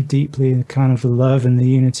feel deeply kind of the love and the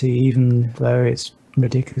unity, even though it's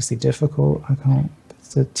ridiculously difficult.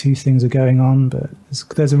 The two things are going on, but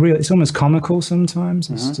there's it's almost comical sometimes.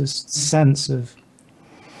 It's just sense of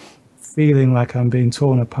feeling like I'm being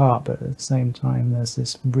torn apart, but at the same time there's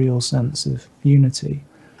this real sense of unity.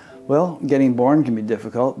 Well, getting born can be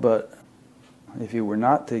difficult, but if you were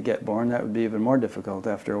not to get born, that would be even more difficult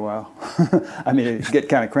after a while. I mean, you get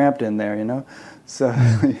kind of cramped in there, So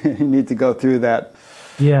you need to go through that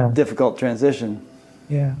difficult transition.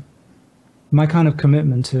 Yeah. My kind of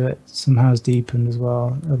commitment to it somehow has deepened as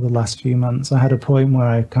well over the last few months. I had a point where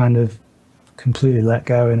I kind of completely let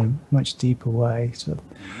go in a much deeper way. So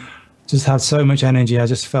just had so much energy. I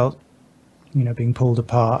just felt, being pulled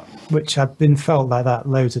apart, which I've been felt like that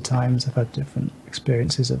loads of times. I've had different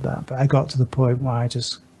experiences of that, but I got to the point where I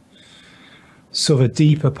just sort of a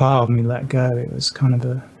deeper part of me let go. It was kind of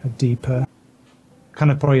a deeper,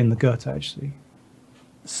 kind of probably in the gut, actually.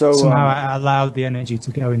 So somehow I allowed the energy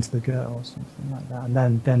to go into the gut or something like that,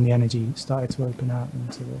 and then the energy started to open out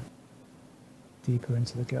deeper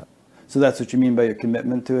into the gut. So that's what you mean by your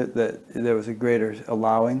commitment to it, that there was a greater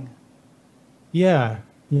allowing? Yeah,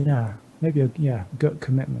 maybe a gut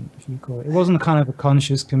commitment, if you call it. It wasn't a kind of a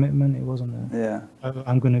conscious commitment. It wasn't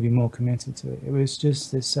I'm going to be more committed to it. It was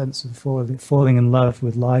just this sense of falling in love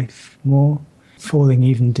with life more, falling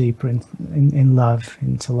even deeper in love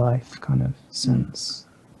into life kind of sense.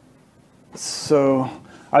 So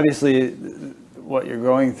obviously what you're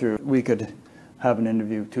going through, we could have an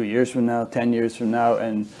interview 2 years from now, 10 years from now,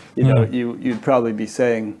 and you'd probably be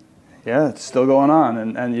saying, yeah, it's still going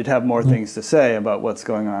on, and you'd have more things to say about what's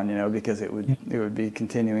going on, because it would be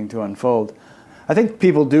continuing to unfold. I think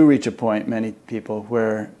people do reach a point, many people,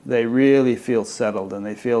 where they really feel settled, and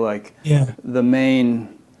they feel like the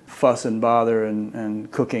main fuss and bother and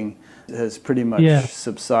cooking has pretty much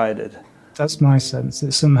subsided. That's my sense.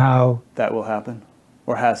 That somehow that will happen,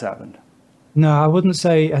 or has happened. No, I wouldn't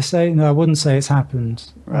say. I wouldn't say it's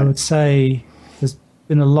happened. Right. I would say there's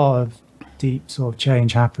been a lot of deep sort of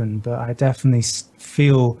change happen, but I definitely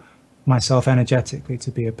feel myself energetically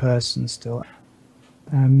to be a person still.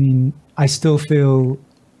 I mean, I still feel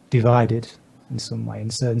divided in some way in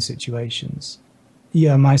certain situations.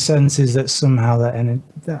 Yeah, my sense is that somehow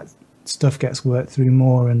that stuff gets worked through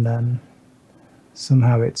more, and then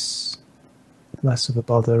somehow it's less of a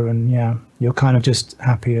bother, and you're kind of just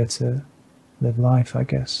happier to live life, I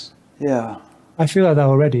guess. Yeah. I feel like that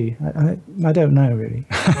already. I don't know, really.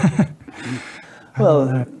 I don't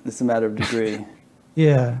know. Well, it's a matter of degree.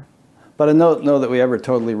 Yeah. But I don't know that we ever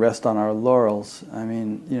totally rest on our laurels. I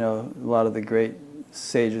mean, a lot of the great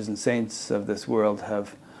sages and saints of this world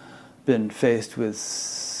have been faced with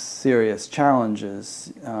serious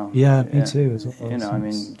challenges. Yeah, me too. As well, I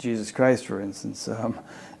mean, Jesus Christ, for instance.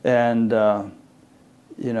 And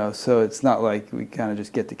so it's not like we kind of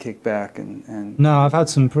just get to kick back and No, I've had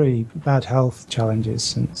some pretty bad health challenges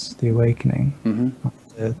since the awakening. Mm-hmm.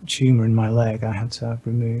 The tumour in my leg I had to have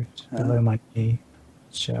removed below my knee,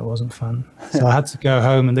 which wasn't fun. So I had to go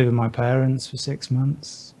home and live with my parents for 6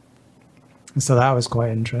 months. And so that was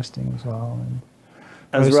quite interesting as well. And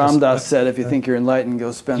as Ram Dass said, if you think you're enlightened,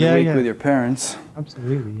 go spend a week with your parents.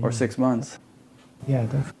 Absolutely. Or 6 months. Yeah,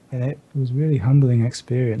 definitely. And it was a really humbling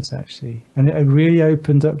experience, actually. And it really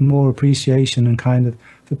opened up more appreciation and kind of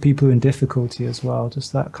for people in difficulty as well.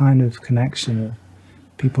 Just that kind of connection of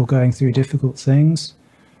people going through difficult things.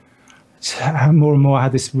 More and more I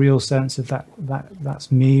had this real sense of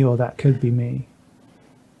that's me, or that could be me.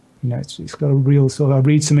 It's got a real sort of, I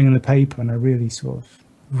read something in the paper and a really sort of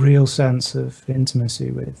real sense of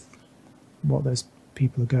intimacy with what those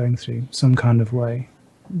people are going through, some kind of way.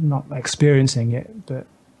 Not experiencing it, but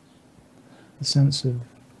the sense of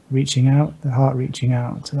reaching out, the heart reaching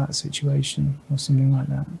out to that situation or something like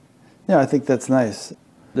that. Yeah, I think that's nice.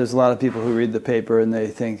 There's a lot of people who read the paper and they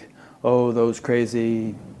think, oh, those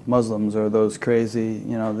crazy Muslims, or those crazy,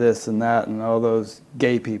 this and that, and all those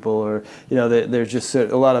gay people, or, there's just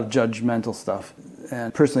a lot of judgmental stuff.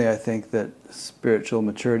 And personally, I think that spiritual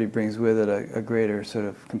maturity brings with it a greater sort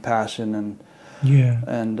of compassion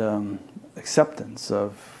and acceptance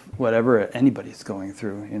of whatever anybody's going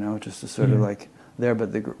through, just to sort of like, there,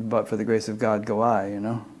 but for the grace of God go I,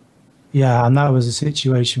 Yeah, and that was a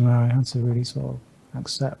situation where I had to really sort of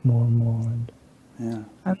accept more and more. And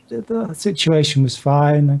the situation was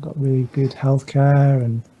fine. I got really good health care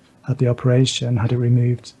and had the operation, had it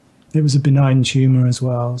removed. It was a benign tumour as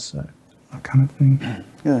well, so that kind of thing.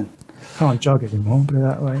 Good. Can't jog anymore, put it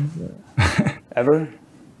that way. But Ever?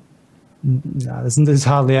 No, there's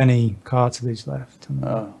hardly any cartilage left.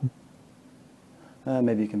 Oh.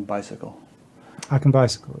 Maybe you can bicycle. I can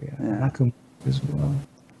bicycle, yeah. I can walk as well.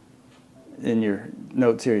 In your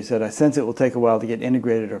notes here, you said, I sense it will take a while to get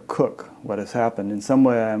integrated or cook what has happened. In some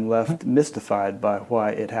way, I am left mystified by why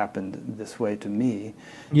it happened this way to me.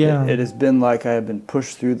 Yeah. It has been like I have been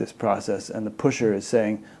pushed through this process, and the pusher is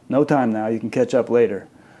saying, no time now, you can catch up later.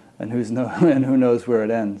 And who knows where it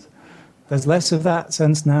ends. There's less of that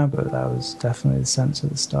sense now, but that was definitely the sense at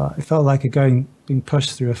the start. It felt like being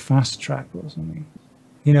pushed through a fast track or something.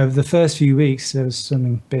 The first few weeks, there was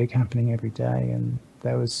something big happening every day, and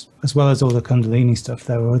there was, as well as all the Kundalini stuff,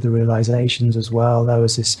 there were other realizations as well. There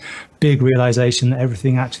was this big realization that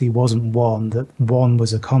everything actually wasn't one, that one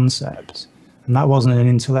was a concept. And that wasn't an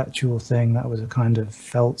intellectual thing, that was a kind of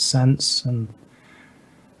felt sense. And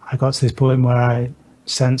I got to this point where I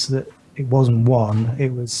sensed that it wasn't one,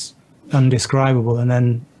 it was undescribable. And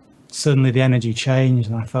then suddenly the energy changed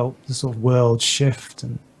and I felt the sort of world shift.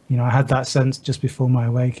 And, I had that sense just before my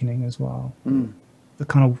awakening as well. The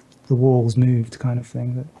kind of the walls moved kind of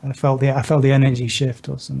thing. That I felt the energy shift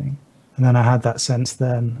or something. And then I had that sense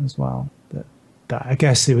then as well. That I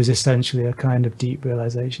guess it was essentially a kind of deep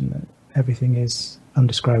realization that everything is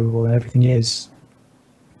undescribable and everything is.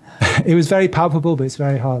 It was very palpable, but it's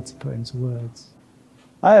very hard to put into words.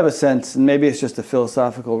 I have a sense, and maybe it's just a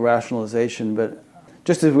philosophical rationalization, but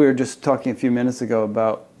just as we were just talking a few minutes ago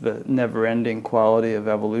about the never-ending quality of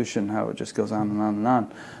evolution, how it just goes on and on and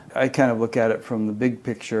on, I kind of look at it from the big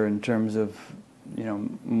picture in terms of,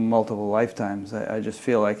 multiple lifetimes. I just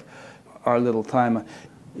feel like our little time,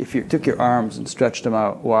 if you took your arms and stretched them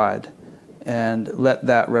out wide and let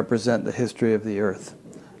that represent the history of the earth,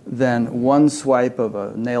 then one swipe of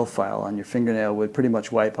a nail file on your fingernail would pretty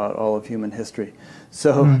much wipe out all of human history.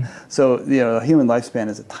 So the human lifespan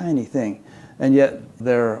is a tiny thing, and yet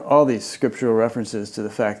there are all these scriptural references to the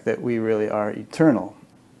fact that we really are eternal.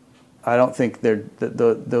 I don't think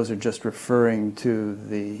those are just referring to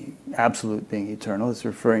the absolute being eternal. It's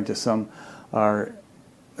referring to our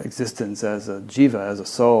existence as a jiva, as a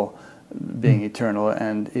soul, being eternal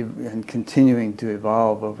and continuing to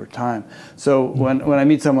evolve over time. So when I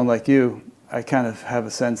meet someone like you, I kind of have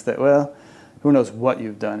a sense that, well, who knows what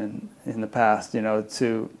you've done in the past,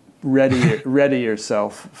 to ready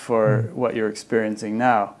yourself for what you're experiencing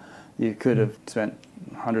now. You could have spent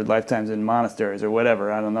 100 lifetimes in monasteries or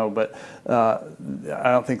whatever, I don't know, but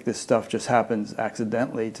I don't think this stuff just happens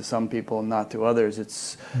accidentally to some people and not to others.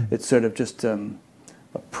 It's sort of just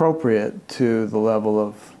appropriate to the level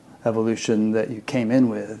of evolution that you came in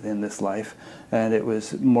with in this life, and it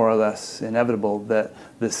was more or less inevitable that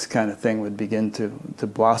this kind of thing would begin to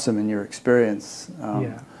blossom in your experience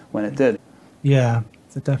when it did. Yeah,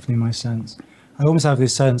 that's definitely my sense. I almost have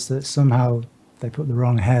this sense that somehow they put the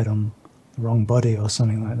wrong head on the wrong body or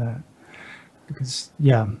something like that. Because,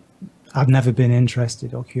 yeah, I've never been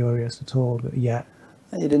interested or curious at all, but yet...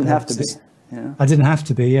 You didn't have to be. Yeah. I didn't have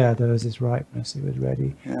to be, yeah. There was this ripeness, it was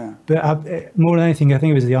ready. Yeah. But more than anything, I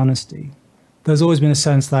think it was the honesty. There's always been a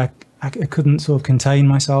sense that I couldn't sort of contain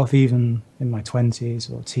myself, even in my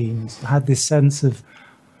 20s or teens. I had this sense of,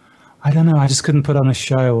 I don't know, I just couldn't put on a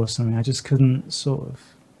show or something. I just couldn't sort of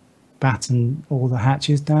batten all the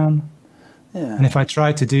hatches down. Yeah. And if I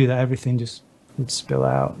tried to do that, everything just would spill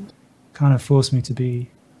out. Kind of forced me to be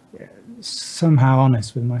somehow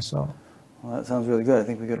honest with myself. Well, that sounds really good. I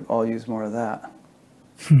think we could all use more of that.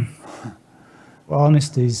 Well,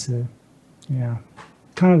 honesty is,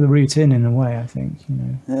 kind of the routine in a way, I think,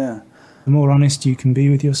 Yeah. The more honest you can be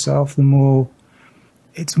with yourself, the more,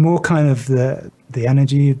 it's more kind of the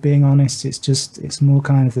energy of being honest. It's more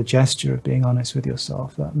kind of the gesture of being honest with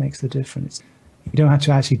yourself that makes the difference. You don't have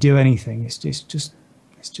to actually do anything. It's just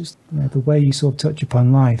the way you sort of touch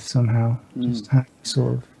upon life somehow. Just how you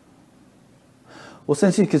sort of. Well,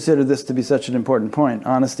 since you consider this to be such an important point,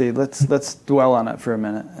 honesty, let's dwell on it for a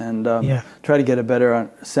minute and try to get a better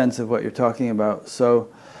sense of what you're talking about. So,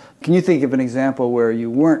 can you think of an example where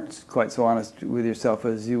you weren't quite so honest with yourself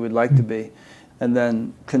as you would like to be, and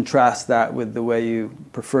then contrast that with the way you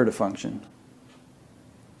prefer to function?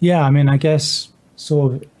 Yeah, I mean, I guess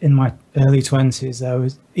sort of in my early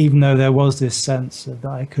 20s, even though there was this sense that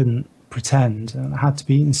I couldn't pretend and I had to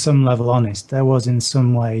be in some level honest, there was in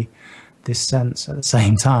some way this sense at the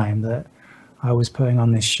same time that I was putting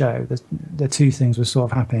on this show. The two things were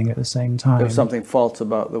sort of happening at the same time. There was something false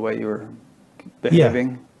about the way you were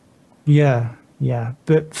behaving? Yeah.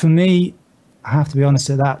 But for me, I have to be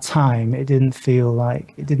honest, at that time, it didn't feel,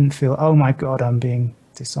 oh my God, I'm being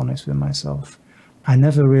dishonest with myself. I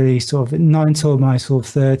never really not until my sort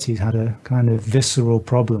of 30s had a kind of visceral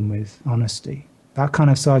problem with honesty. That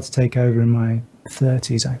kind of started to take over in my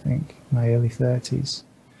 30s, I think, my early 30s.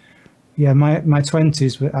 Yeah, my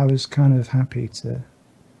 20s, I was kind of happy to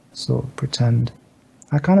sort of pretend.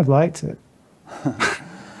 I kind of liked it.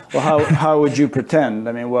 Well, how would you pretend?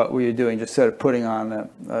 I mean, what were you doing? Just sort of putting on a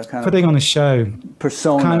kind of... Putting on a show.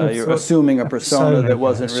 Persona. Kind of You're assuming a persona that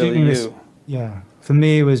wasn't really you. Yeah. For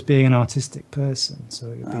me, it was being an artistic person.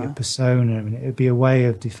 So it would be a persona, and it would be a way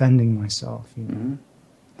of defending myself, And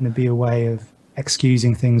it'd be a way of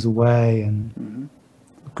excusing things away and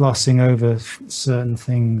glossing over certain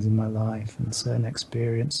things in my life and certain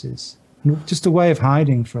experiences. Just a way of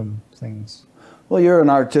hiding from things. Well, you're an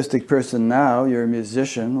artistic person now. You're a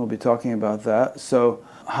musician. We'll be talking about that. So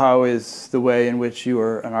how is the way in which you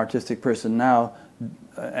are an artistic person now,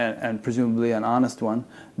 and presumably an honest one,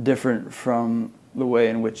 different from the way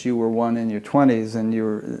in which you were one in your 20s and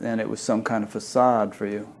it was some kind of facade for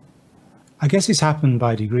you? I guess it's happened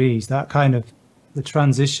by degrees. That kind of, the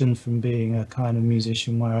transition from being a kind of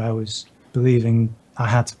musician where I was believing I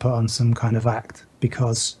had to put on some kind of act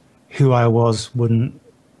because who I was wouldn't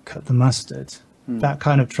cut the mustard. That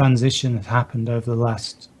kind of transition has happened over the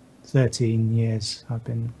last 14 years I've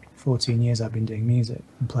been doing music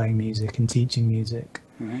and playing music and teaching music.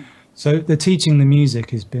 So the teaching the music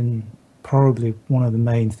has been probably one of the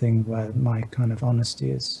main things where my kind of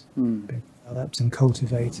honesty has been developed and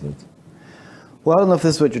cultivated. Well, I don't know if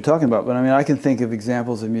this is what you're talking about, but I mean, I can think of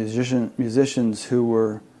examples of musicians who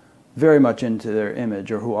were very much into their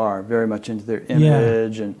image, or who are very much into their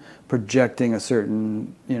image and projecting a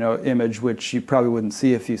certain, image which you probably wouldn't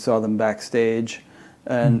see if you saw them backstage,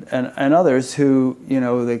 and others who,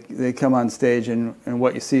 they come on stage and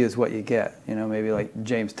what you see is what you get. Maybe like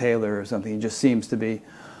James Taylor or something. He just seems to be,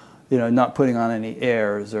 not putting on any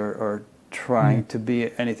airs or trying to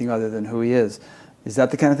be anything other than who he is. Is that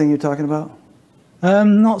the kind of thing you're talking about?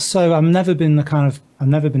 Not so. I've never been an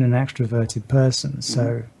extroverted person.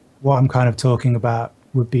 So what I'm kind of talking about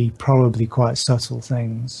would be probably quite subtle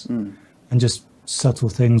things and just subtle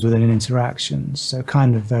things within interactions. So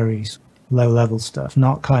kind of very low level stuff,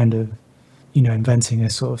 not kind of, inventing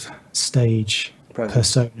a sort of stage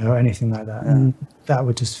persona or anything like that. And that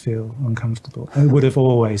would just feel uncomfortable. It would have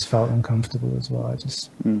always felt uncomfortable as well.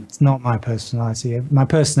 It's not my personality. My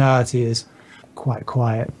personality is quite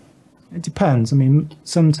quiet. It depends. I mean,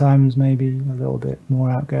 sometimes maybe a little bit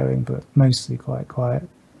more outgoing, but mostly quite quiet.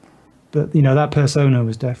 But, that persona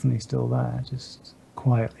was definitely still there, just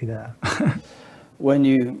quietly there. When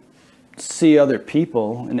you see other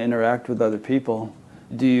people and interact with other people,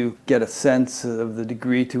 Do you get a sense of the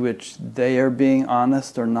degree to which they are being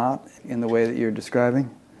honest or not in the way that you're describing?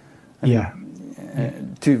 Yeah.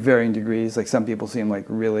 To varying degrees, like some people seem like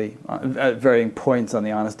really at varying points on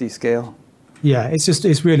the honesty scale. Yeah,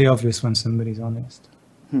 it's really obvious when somebody's honest.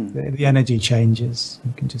 The energy changes.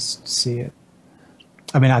 You can just see it.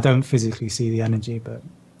 I mean, I don't physically see the energy, but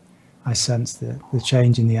I sense the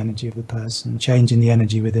change in the energy of the person, change in the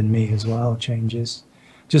energy within me as well changes.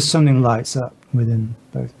 Just something lights up within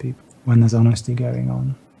both people when there's honesty going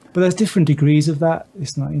on. But there's different degrees of that.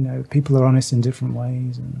 It's not, people are honest in different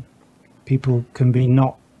ways, and people can be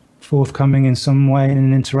not forthcoming in some way in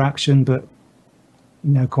an interaction, but,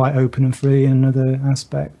 quite open and free in another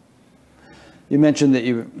aspect. You mentioned that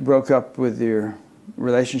you broke up with your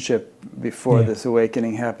relationship before this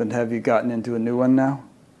awakening happened. Have you gotten into a new one now?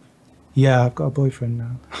 Yeah, I've got a boyfriend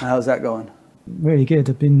now. How's that going? Really good.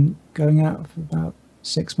 I've been going out for about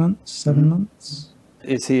 6 months, 7 months.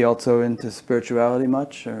 Is he also into spirituality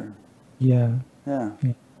much, or? Yeah. Yeah.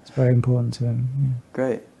 It's very important to him. Yeah.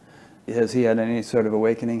 Great. Has he had any sort of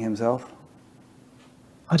awakening himself?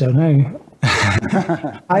 I don't know.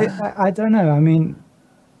 I don't know. I mean,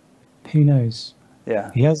 who knows?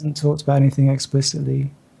 Yeah. He hasn't talked about anything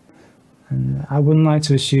explicitly, and I wouldn't like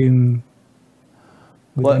to assume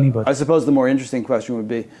with anybody. I suppose the more interesting question would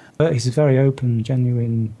be... But he's a very open,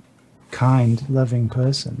 genuine, kind, loving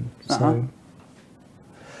person. So.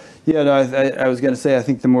 Yeah, no, I was going to say, I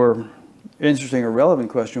think the more interesting or relevant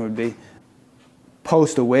question would be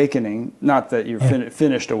post-awakening, not that you're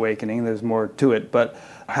finished awakening, there's more to it, but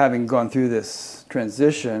having gone through this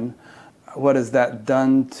transition, what has that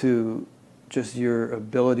done to just your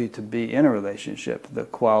ability to be in a relationship, the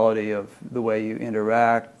quality of the way you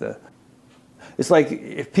interact? It's like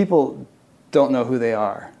if people don't know who they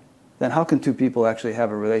are, then how can two people actually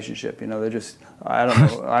have a relationship? They're just, I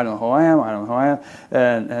don't know who I am,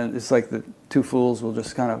 and it's like the two fools will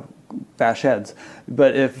just kind of bash heads.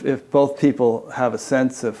 But if both people have a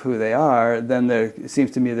sense of who they are, then it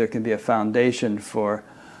seems to me there can be a foundation for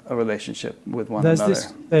a relationship with one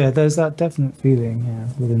another. There's that definite feeling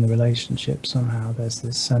within the relationship somehow. There's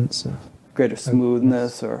this sense of greater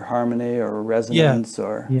smoothness or harmony or resonance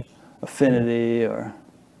or affinity or...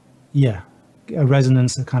 Yeah, a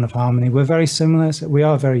resonance, a kind of harmony. We're very similar. So we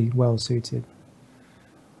are very well suited.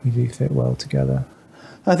 We do fit well together.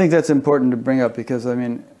 I think that's important to bring up because, I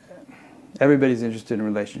mean, everybody's interested in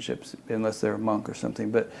relationships unless they're a monk or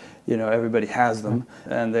something, but everybody has them,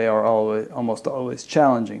 and they are almost always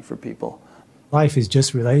challenging for people. Life is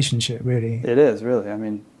just relationship, really. It is, really. I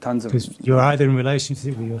mean, tons of... Because you're either in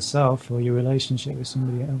relationship with yourself or your relationship with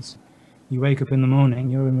somebody else. You wake up in the morning,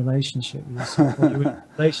 you're in relationship with yourself, or you're in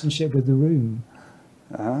relationship with the room.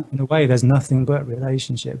 In a way, there's nothing but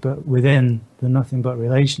relationship, but within the nothing but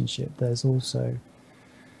relationship, there's also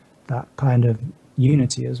that kind of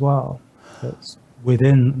unity as well. That's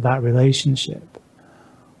within that relationship.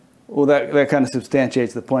 Well, that kind of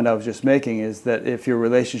substantiates the point I was just making, is that if your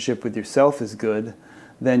relationship with yourself is good,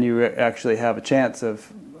 then you actually have a chance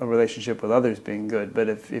of a relationship with others being good. But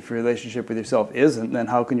if your relationship with yourself isn't, then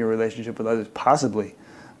how can your relationship with others possibly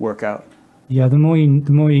work out? Yeah, the more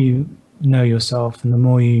you know yourself, and the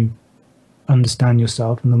more you understand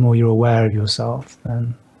yourself, and the more you're aware of yourself,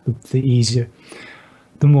 then the easier,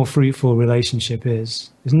 the more fruitful relationship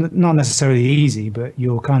is. It's not necessarily easy, but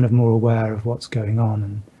you're kind of more aware of what's going on,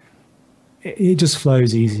 and it just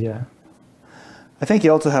flows easier. I think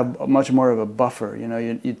you also have much more of a buffer.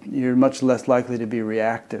 You're much less likely to be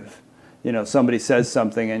reactive. Somebody says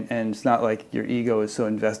something, and it's not like your ego is so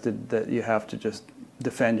invested that you have to just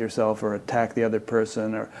defend yourself or attack the other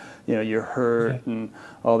person, or you're hurt and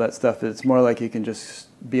all that stuff. It's more like you can just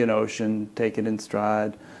be an ocean, take it in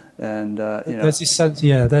stride, and There's a sense,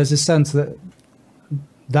 there's a sense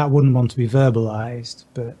that wouldn't want to be verbalized,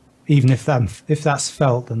 but even if that's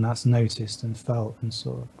felt, then that's noticed and felt and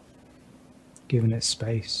sort of given it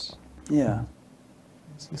space. Yeah.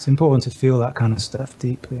 It's important to feel that kind of stuff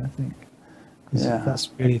deeply, I think. That's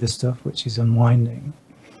really the stuff which is unwinding.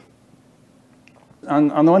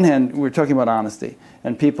 On the one hand, we're talking about honesty,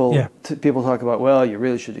 and people talk about, well, you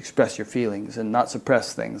really should express your feelings and not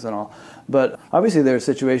suppress things and all. But obviously there are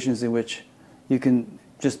situations in which you can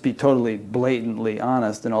just be totally blatantly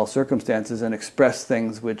honest in all circumstances and express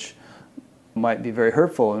things which might be very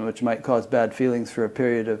hurtful and which might cause bad feelings for a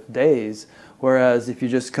period of days. Whereas if you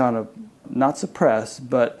just kind of not suppress,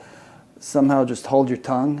 but somehow just hold your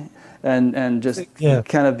tongue and just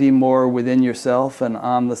kind of be more within yourself and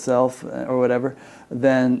on the self or whatever,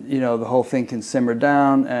 then the whole thing can simmer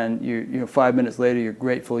down, and 5 minutes later you're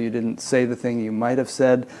grateful you didn't say the thing you might have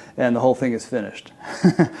said, and the whole thing is finished.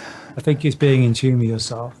 I think it's being in tune with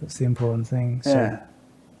yourself. That's the important thing. So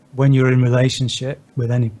when you're in relationship with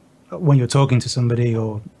when you're talking to somebody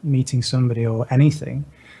or meeting somebody or anything,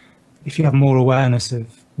 if you have more awareness of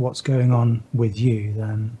what's going on with you,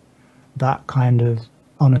 then that kind of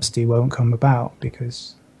honesty won't come about,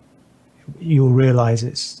 because you'll realize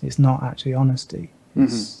it's not actually honesty.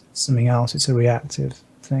 It's something else. It's a reactive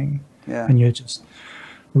thing. Yeah. And you're just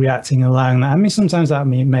reacting, allowing that. I mean, sometimes that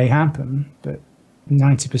may happen, but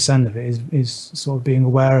 90% of it is sort of being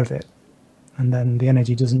aware of it. And then the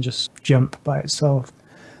energy doesn't just jump by itself.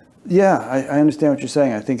 Yeah, I understand what you're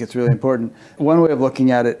saying. I think it's really important. One way of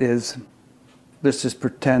looking at it is, let's just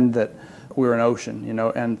pretend that we're an ocean,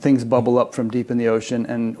 and things bubble up from deep in the ocean,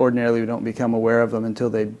 and ordinarily we don't become aware of them until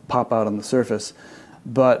they pop out on the surface.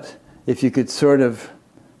 But if you could sort of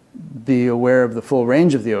be aware of the full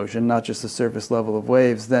range of the ocean, not just the surface level of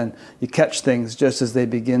waves, then you catch things just as they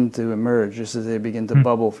begin to emerge, just as they begin to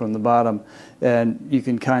bubble from the bottom, and you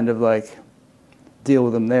can kind of like deal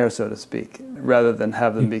with them there, so to speak, rather than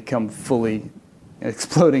have them become fully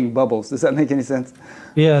exploding bubbles. Does that make any sense?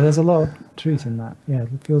 Yeah, there's a lot of truth in that. Yeah, it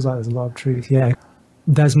feels like there's a lot of truth. Yeah,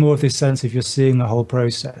 there's more of this sense of you're seeing the whole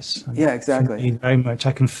process. And yeah, exactly. Very much.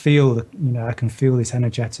 I can feel I can feel this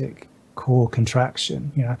energetic core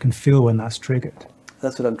contraction. I can feel when that's triggered.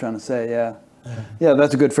 That's what I'm trying to say. Yeah. Yeah,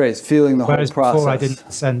 that's a good phrase. Feeling the whole process. Before I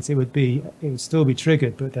didn't sense it would still be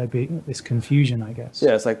triggered, but there'd be this confusion, I guess.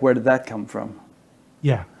 Yeah, it's like, where did that come from?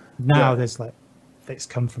 Yeah. Now there's like, it's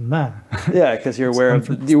come from there. Yeah, because you're aware of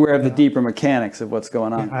the deeper mechanics of what's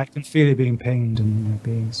going on. Yeah, I can feel it being pinged and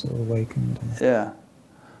being sort of awakened. Yeah.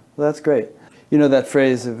 Well, that's great. That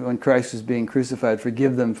phrase of when Christ was being crucified,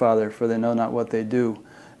 "Forgive them, Father, for they know not what they do."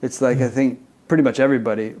 It's like, I think pretty much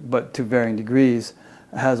everybody, but to varying degrees,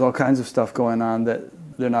 has all kinds of stuff going on that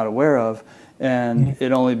they're not aware of, and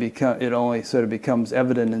it only sort of becomes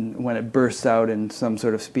evident when it bursts out in some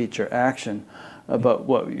sort of speech or action. But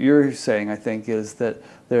what you're saying, I think, is that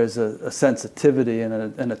there's a sensitivity and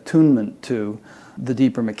an attunement to the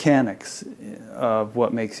deeper mechanics of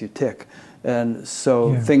what makes you tick. And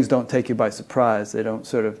so things don't take you by surprise. They don't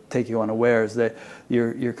sort of take you unawares.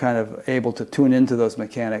 You're kind of able to tune into those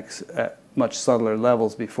mechanics at much subtler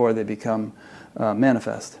levels before they become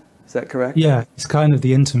manifest. Is that correct? Yeah, it's kind of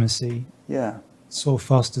the intimacy. Yeah. Sort of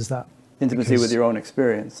fosters that. Intimacy with your own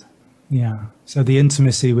experience. Yeah. So the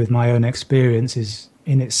intimacy with my own experience is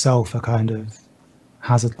in itself a kind of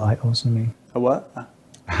hazard light or something. A what? A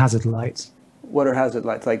hazard light. What are hazard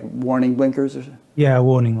lights? Like warning blinkers or something? Yeah, a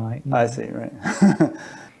warning light. Yeah. I see, right.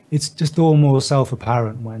 It's just all more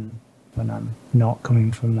self-apparent when I'm not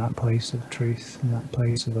coming from that place of truth and that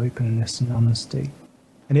place of openness and honesty.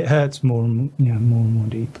 And it hurts more and more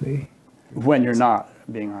deeply. When you're not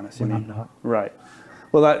being honest, you mean? I'm not. Right.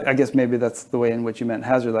 Well, I guess maybe that's the way in which you meant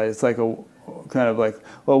hazard light. It's like a kind of like,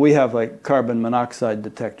 well, we have like carbon monoxide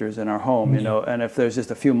detectors in our home, and if there's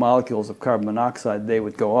just a few molecules of carbon monoxide, they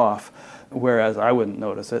would go off, whereas I wouldn't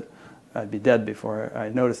notice it. I'd be dead before I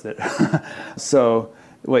noticed it. So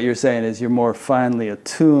what you're saying is you're more finely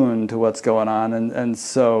attuned to what's going on, and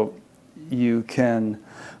so you can,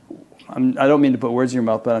 I don't mean to put words in your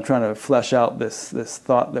mouth, but I'm trying to flesh out this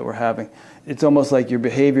thought that we're having. It's almost like your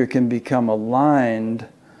behavior can become aligned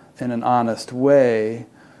in an honest way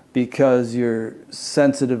because you're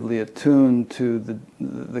sensitively attuned to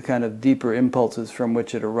the kind of deeper impulses from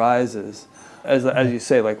which it arises, as you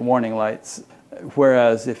say, like warning lights.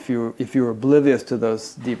 Whereas if you're oblivious to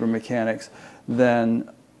those deeper mechanics, then,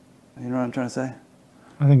 you know what I'm trying to say?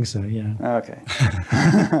 I think so, yeah. Okay.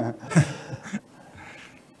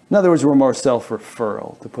 In other words, we're more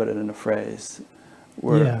self-referral, to put it in a phrase.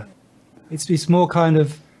 Yeah. It's more kind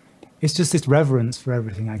of, it's just this reverence for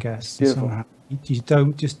everything, I guess. Beautiful. Somehow. You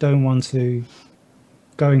don't want to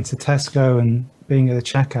go into Tesco and being at the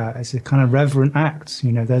checkout. It's a kind of reverent act.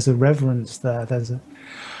 There's a reverence there. There's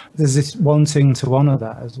this wanting to honor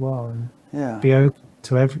that as well, and be open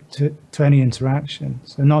to any interaction.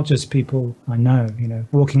 So not just people I know.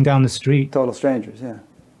 Walking down the street. Total strangers, yeah.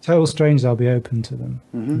 Total strangers, I'll be open to them.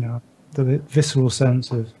 Mm-hmm. The visceral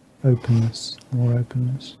sense of openness, more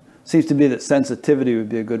openness. Seems to be that sensitivity would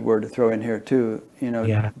be a good word to throw in here too.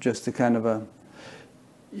 Just to kind of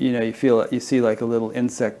you see like a little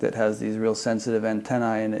insect that has these real sensitive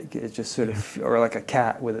antennae, and it just sort of, or like a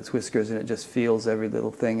cat with its whiskers, and it just feels every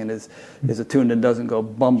little thing and is attuned and doesn't go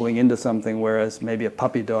bumbling into something, whereas maybe a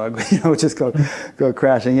puppy dog, just go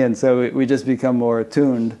crashing in. So we just become more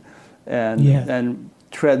attuned and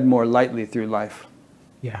tread more lightly through life.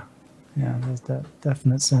 Yeah. Yeah, there's that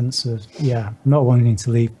definite sense of, not wanting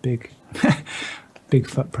to leave big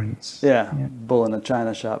footprints. Yeah, bull in a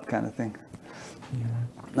china shop kind of thing. Yeah.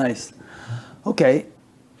 Nice. Okay,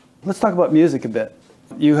 let's talk about music a bit.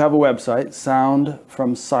 You have a website,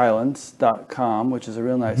 soundfromsilence.com, which is a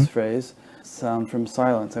real nice phrase. Sound from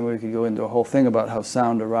silence. I mean, we could go into a whole thing about how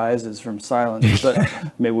sound arises from silence, but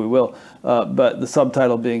maybe we will. But the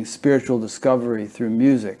subtitle being Spiritual Discovery Through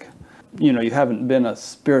Music. You know, you haven't been a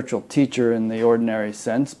spiritual teacher in the ordinary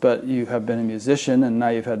sense, but you have been a musician, and now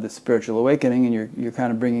you've had this spiritual awakening, and you're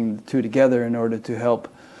kind of bringing the two together in order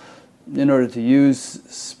to use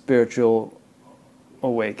spiritual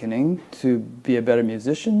awakening to be a better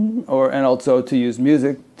musician, and also to use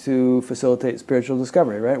music to facilitate spiritual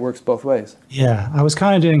discovery, right? It works both ways. Yeah, I was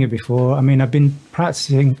kind of doing it before. I mean, I've been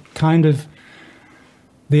practicing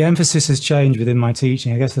the emphasis has changed within my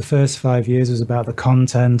teaching. I guess the first 5 years was about the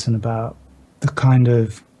content and about the kind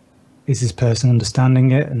of, is this person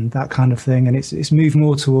understanding it and that kind of thing. And it's moved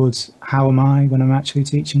more towards how am I when I'm actually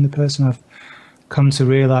teaching the person. I've come to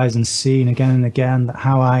realize and seen again and again that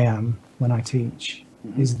how I am when I teach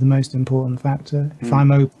is the most important factor. If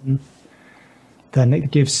I'm open, then it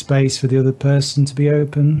gives space for the other person to be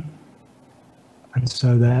open. And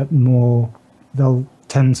so they'll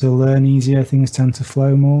tend to learn easier, things tend to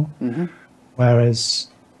flow more. Whereas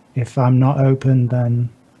if I'm not open, then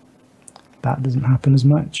that doesn't happen as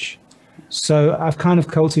much. So I've kind of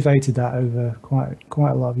cultivated that over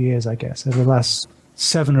quite a lot of years, I guess, over the last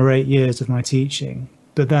 7 or 8 years of my teaching.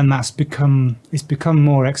 But then it's become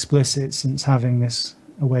more explicit since having this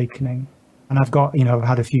awakening. And I've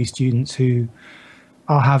had a few students who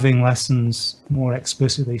are having lessons more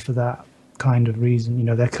explicitly for that kind of reason. You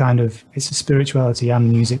know, it's a spirituality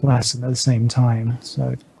and music lesson at the same time.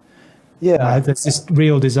 So there's this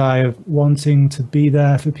real desire of wanting to be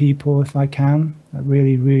there for people if I can. I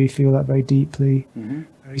really, really feel that very deeply,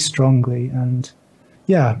 very strongly. And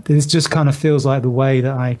this just kind of feels like the way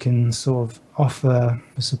that I can sort of offer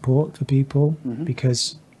support for people,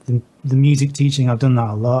 because the music teaching, I've done that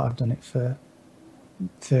a lot. I've done it for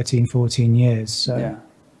 13, 14 years. So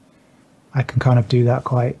I can kind of do that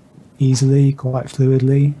quite easily, quite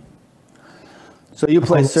fluidly. So you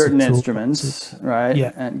play certain instruments, right?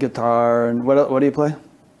 Yeah. And guitar, and what do you play?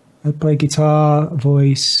 I play guitar,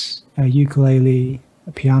 voice, ukulele,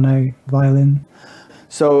 piano, violin.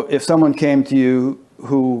 So if someone came to you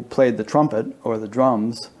who played the trumpet or the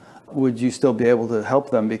drums, would you still be able to help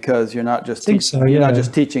them? Because you're not just you're not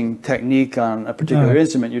just teaching technique on a particular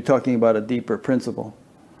instrument, you're talking about a deeper principle.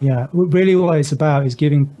 Yeah, really what it's about is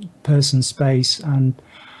giving person space and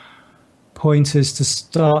pointers to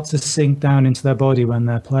start to sink down into their body when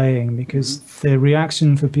they're playing, because the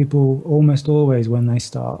reaction for people almost always when they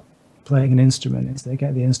start playing an instrument is they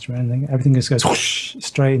get the instrument and everything just goes whoosh,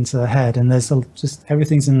 straight into their head, and there's just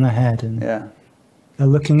everything's in their head, and they're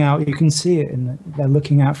looking out. You can see it they're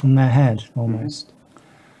looking out from their head almost.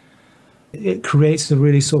 It creates a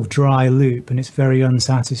really sort of dry loop, and it's very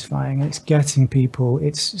unsatisfying. It's giving people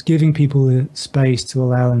the space to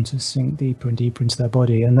allow them to sink deeper and deeper into their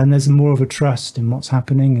body. And then there's more of a trust in what's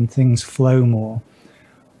happening, and things flow more.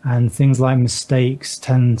 And things like mistakes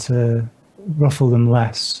tend to ruffle them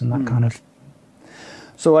less, and that kind of.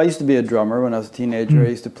 So I used to be a drummer when I was a teenager. I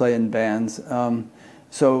used to play in bands.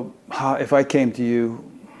 So if I came to you,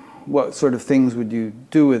 what sort of things would you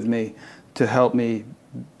do with me to help me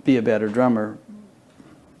be a better drummer?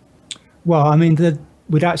 Well, I mean,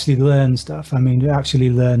 we'd actually learn stuff. I mean, we'd actually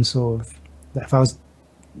learn sort of, if I was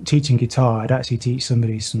teaching guitar, I'd actually teach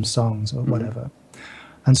somebody some songs or whatever,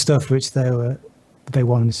 and stuff which they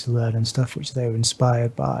wanted to learn, and stuff which they were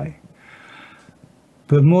inspired by.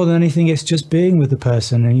 But more than anything, it's just being with the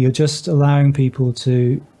person, and you're just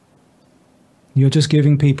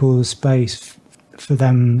giving people the space for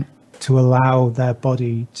them to allow their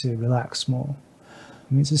body to relax more.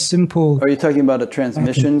 I mean, it's a simple. Are you talking about a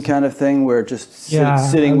transmission kind of thing, where just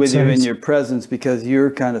sitting with you in your presence because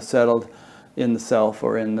you're kind of settled in the self,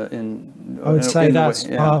 or in? I would say that's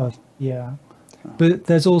part of, But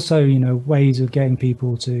there's also, ways of getting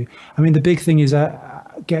people to. I mean, the big thing is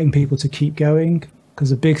getting people to keep going, because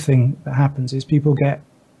the big thing that happens is people get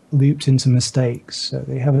looped into mistakes. So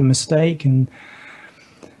they have a mistake, and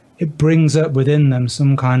it brings up within them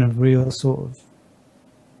some kind of real sort of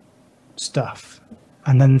stuff.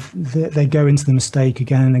 And then they go into the mistake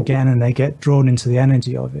again and again, and they get drawn into the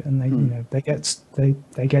energy of it, and they get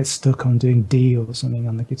stuck on doing D or something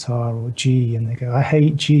on the guitar, or G, and they go, I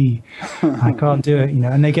hate G, I can't do it,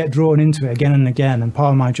 and they get drawn into it again and again. And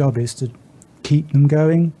part of my job is to keep them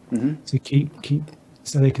going, to keep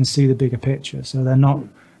so they can see the bigger picture. So they're not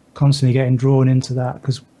constantly getting drawn into that,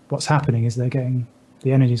 because what's happening is the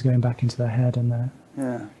energy's going back into their head, and they're...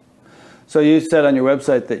 Yeah. So you said on your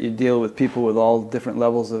website that you deal with people with all different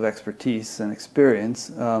levels of expertise and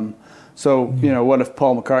experience. So, what if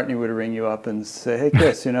Paul McCartney were to ring you up and say, "Hey,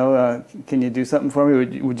 Chris, can you do something for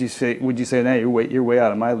me?" Would you say, "No, you're way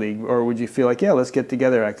out of my league," or would you feel like, "Yeah, let's get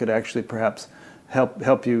together. I could actually perhaps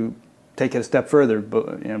help you take it a step further,"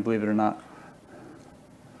 but believe it or not?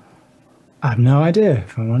 I have no idea,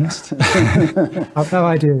 if I'm honest. I have no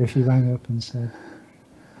idea if you rang up and said.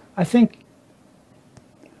 I think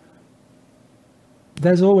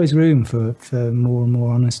there's always room for more and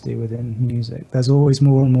more honesty within music. There's always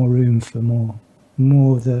more and more room for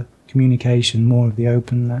more of the communication, more of the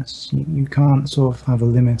openness. You can't sort of have a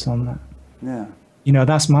limit on that. Yeah.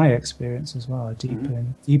 That's my experience as well,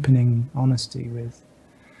 deepening honesty with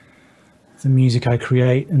the music I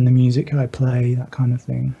create and the music I play, that kind of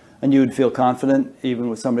thing. And you would feel confident, even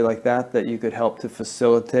with somebody like that you could help to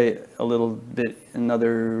facilitate a little bit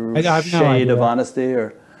another shade of honesty,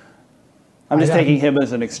 or... I'm just taking him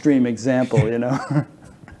as an extreme example, I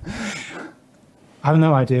have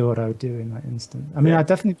no idea what I would do in that instant. I mean, I'd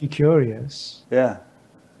definitely be curious. Yeah.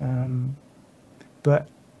 But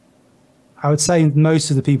I would say most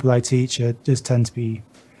of the people I teach just tend to be...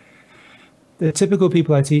 The typical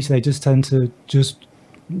people I teach, they just tend to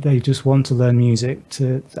they just want to learn music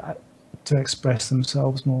to express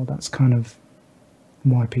themselves more. That's kind of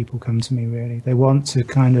why people come to me, really. They want to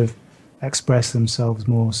kind of express themselves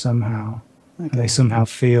more somehow. Okay. They somehow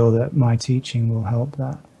feel that my teaching will help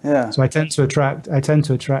that. Yeah. So I tend to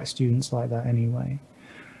attract students like that anyway.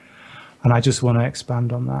 And I just want to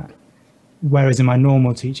expand on that. Whereas in my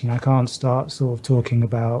normal teaching, I can't start sort of talking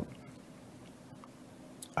about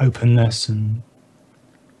openness and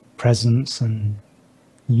presence and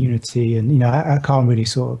unity, and I can't really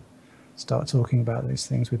sort of start talking about those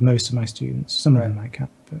things with most of my students. Some of them I can,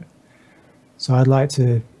 but so I'd like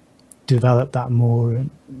to develop that more and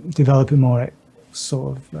develop it more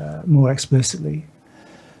sort of more explicitly.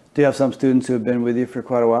 Do you have some students who have been with you for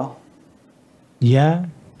quite a while? Yeah.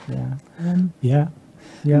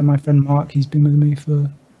 My friend Mark, he's been with me for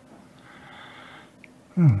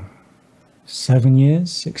 7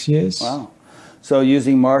 years, 6 years. Wow. So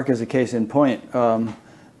using Mark as a case in point,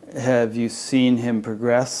 have you seen him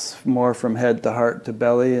progress more from head to heart to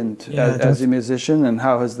belly and as a musician, and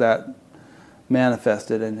how has that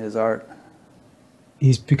manifested in his art?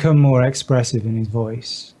 He's become more expressive in his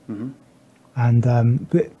voice. Mm-hmm. And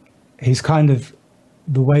but he's kind of,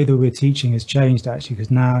 the way that we're teaching has changed actually,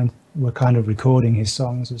 because now we're kind of recording his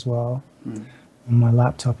songs as well on my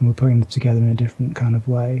laptop, and we're putting them together in a different kind of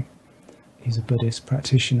way. He's a Buddhist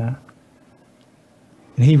practitioner,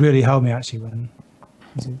 and he really helped me actually. When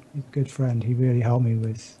he's a good friend, he really helped me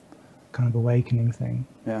with kind of awakening thing.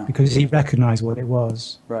 Yeah. Because he recognized what it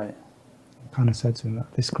was. Right. I kind of said to him,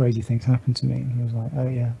 this crazy thing's happened to me, and he was like, oh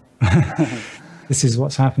yeah. This is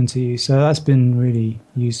what's happened to you. So that's been really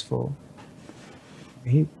useful.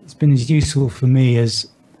 It's been as useful for me as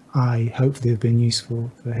I hopefully have been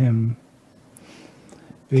useful for him.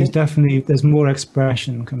 But he's definitely, there's more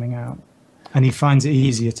expression coming out, and he finds it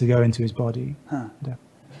easier to go into his body. Huh.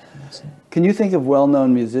 Can you think of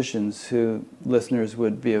well-known musicians who listeners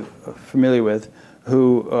would be familiar with,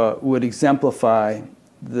 who would exemplify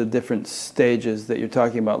the different stages that you're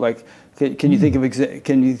talking about? Like, can you think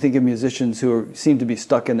of musicians who seem to be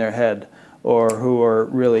stuck in their head, or who are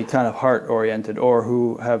really kind of heart-oriented, or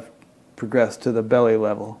who have progressed to the belly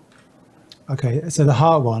level? Okay, so the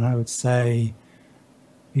heart one, I would say,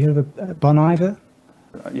 you heard of Bon Iver?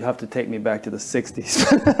 You have to take me back to the 60s.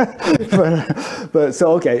 but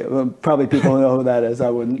so, okay, probably people know who that is. I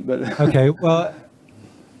wouldn't, but... Okay, well,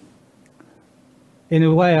 in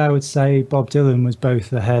a way, I would say Bob Dylan was both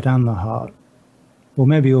the head and the heart. Well,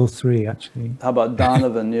 maybe all three, actually. How about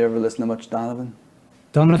Donovan? You ever listen to much Donovan?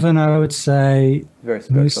 Donovan, I would say, very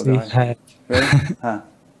mostly guy. Head. Really? Huh.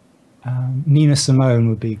 Nina Simone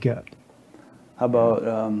would be gut. How about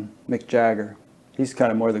Mick Jagger? He's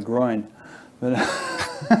kind of more the groin.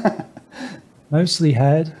 But mostly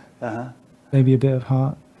head, maybe a bit of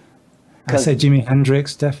heart. I'd say Jimi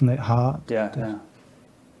Hendrix, definitely heart. Yeah.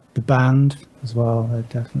 The band as well, they're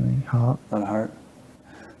definitely heart. A lot of heart.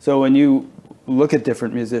 So when you look at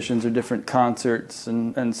different musicians or different concerts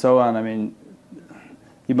and so on, I mean,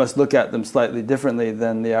 you must look at them slightly differently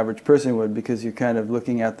than the average person would, because you're kind of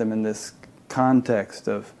looking at them in this context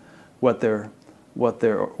of where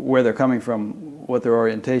they're coming from, what their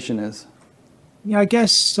orientation is. Yeah, I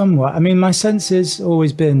guess somewhat. I mean, my sense has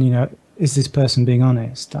always been, is this person being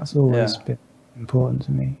honest? That's always been important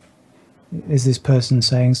to me. Is this person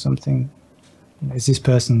saying something? Is this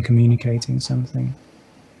person communicating something?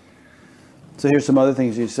 So here's some other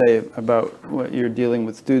things you say about what you're dealing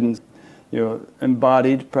with students.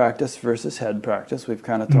 Embodied practice versus head practice. We've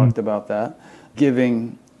kind of talked about that.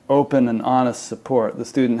 Giving open and honest support. The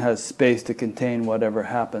student has space to contain whatever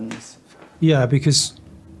happens. Yeah, because,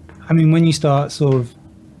 when you start sort of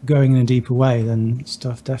going in a deeper way, then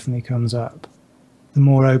stuff definitely comes up. The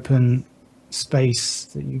more open space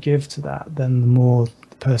that you give to that, then the more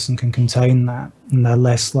the person can contain that, and they're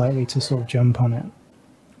less likely to sort of jump on it.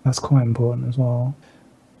 That's quite important as well.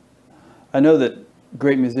 I know that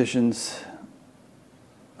great musicians,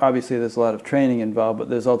 obviously there's a lot of training involved, but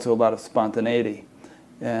there's also a lot of spontaneity.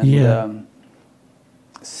 And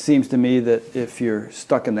seems to me that if you're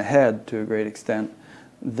stuck in the head to a great extent,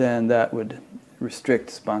 then that would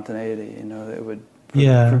restrict spontaneity. It would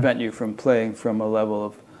prevent you from playing from a level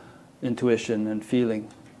of intuition and feeling.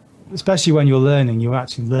 Especially when you're learning, you're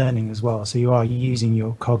actually learning as well. So you are using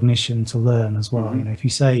your cognition to learn as well. Mm-hmm. If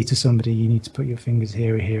you say to somebody, you need to put your fingers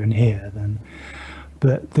here, here, and here, then.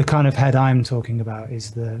 But the kind of head I'm talking about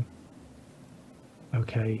is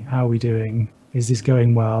okay, how are we doing? Is this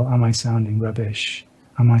going well? Am I sounding rubbish?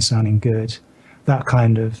 Am I sounding good? That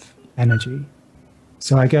kind of energy.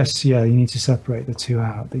 So I guess, you need to separate the two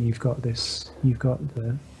out, that you've got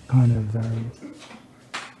the kind of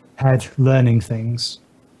head learning things,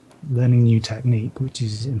 learning new technique, which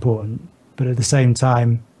is important. But at the same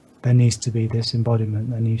time, there needs to be this embodiment.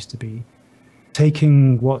 There needs to be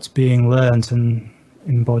taking what's being learned and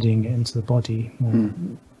embodying it into the body more.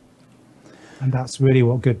 And that's really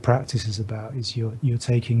what good practice is about, is you're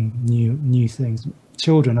taking new things.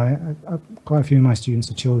 Children, I quite a few of my students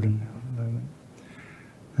are children now at the moment,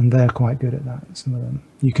 and they're quite good at that, some of them.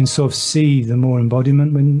 You can sort of see the more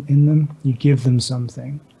embodiment in them. You give them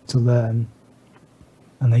something to learn,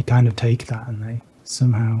 and they kind of take that and they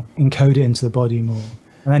somehow encode it into the body more.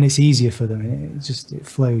 And then it's easier for them. It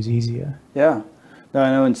flows easier. Yeah. Now,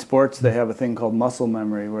 I know in sports they have a thing called muscle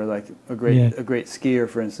memory, where like a great skier,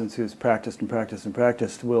 for instance, who's practiced and practiced and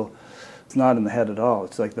practiced, it's not in the head at all.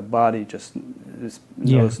 It's like the body just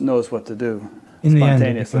knows what to do in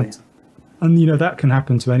spontaneously. The end, and that can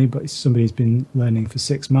happen to anybody. Somebody's been learning for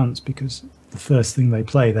 6 months because the first thing they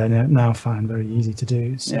play, they now find very easy to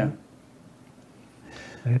do. So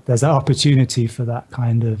there's that opportunity for that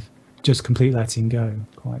kind of just complete letting go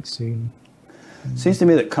quite soon. Seems to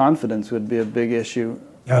me that confidence would be a big issue.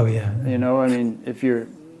 Oh yeah. If you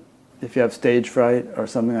have stage fright or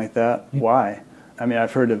something like that, why?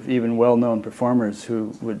 I've heard of even well-known performers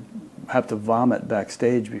who would have to vomit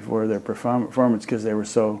backstage before their performance because they were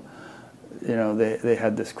so, they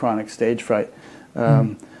had this chronic stage fright.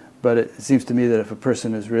 But it seems to me that if a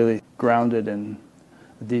person is really grounded in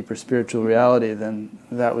a deeper spiritual reality, then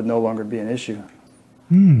that would no longer be an issue.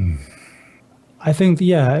 I think,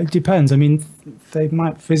 it depends. They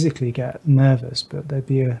might physically get nervous, but there'd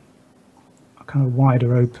be a kind of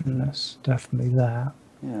wider openness, definitely there.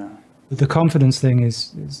 Yeah. But the confidence thing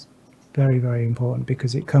is very, very important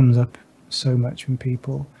because it comes up so much from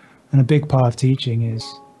people. And a big part of teaching is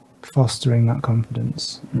fostering that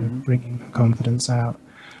confidence, bringing that confidence out.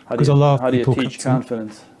 How do you teach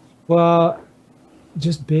confidence? Well,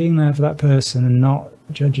 just being there for that person and not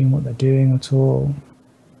judging what they're doing at all.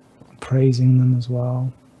 Praising them as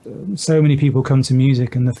well. So many people come to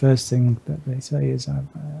music and the first thing that they say is,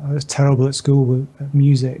 I was terrible at school at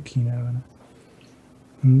music, and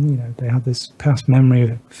they have this past memory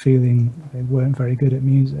of feeling they weren't very good at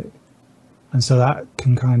music. And so that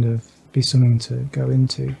can kind of be something to go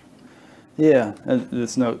into. Yeah, and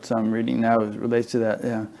this note I'm reading now relates to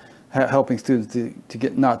that, helping students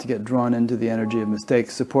not to get drawn into the energy of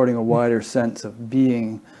mistakes, supporting a wider sense of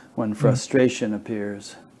being when frustration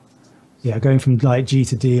appears. Yeah, going from like G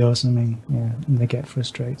to D or something, and they get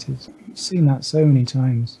frustrated. I've seen that so many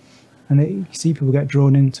times. And you see people get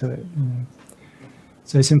drawn into it.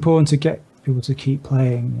 So it's important to get people to keep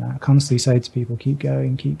playing. I constantly say to people, keep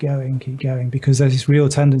going, keep going, keep going, because there's this real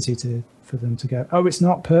tendency for them to go, oh, it's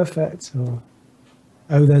not perfect, or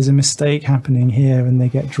oh, there's a mistake happening here, and they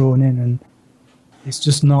get drawn in. And it's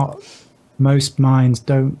just not, most minds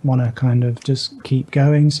don't want to kind of just keep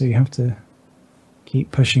going, so you have to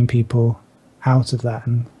keep pushing people out of that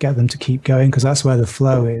and get them to keep going, because that's where the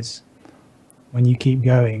flow is. When you keep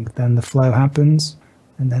going, then the flow happens.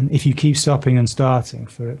 And then if you keep stopping and starting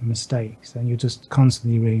for mistakes, then you're just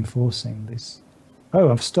constantly reinforcing this.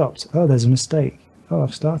 Oh, I've stopped. Oh, there's a mistake. Oh,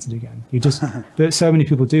 I've started again. But so many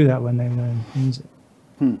people do that when they learn music.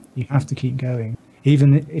 You have to keep going.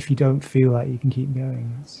 Even if you don't feel like you can keep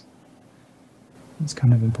going. It's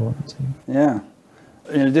kind of important too. Yeah.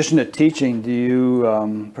 In addition to teaching, do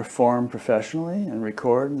you perform professionally and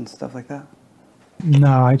record and stuff like that?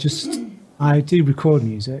 No, I do record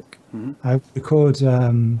music. Mm-hmm. I record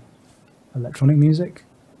electronic music.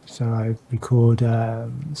 So I record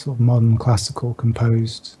sort of modern, classical,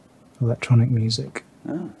 composed electronic music.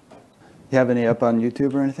 Oh. You have any up on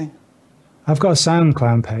YouTube or anything? I've got a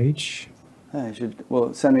SoundCloud page. Yeah, you should.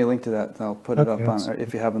 Well, send me a link to that. And I'll put it Okay, up on, or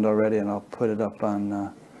if you haven't already, and I'll put it up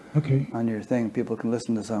on Okay. on your thing. People can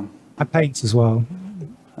listen to some. I paint as well.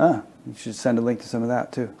 Ah, you should send a link to some of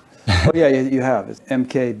that too. Oh yeah, you have. It's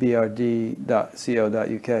mkbrd.co.uk.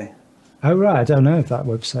 Oh, right. I don't know if that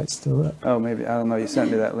website's still up. Oh, maybe. I don't know. You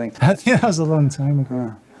sent me that link. I think that was a long time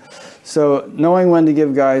ago. So knowing when to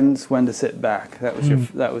give guidance, when to sit back. That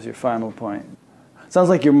was your final point. Sounds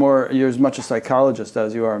like you're as much a psychologist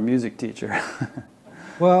as you are a music teacher.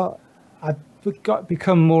 Well, I've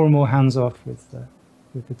become more and more hands-off with the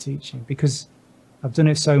teaching because I've done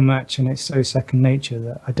it so much and it's so second nature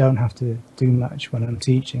that I don't have to do much when I'm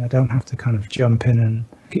teaching. I don't have to kind of jump in, and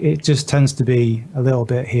it just tends to be a little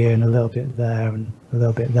bit here and a little bit there and a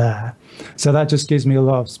little bit there. So that just gives me a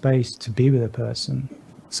lot of space to be with a person.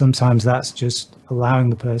 Sometimes that's just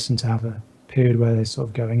allowing the person to have a period where they're sort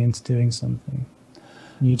of going into doing something.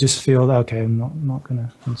 And you just feel, okay, I'm not going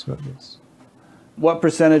to interrupt this. What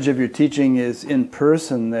percentage of your teaching is in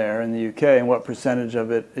person there in the UK, and what percentage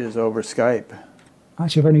of it is over Skype?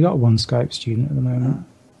 Actually, I've only got one Skype student at the moment.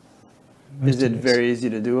 Is it very easy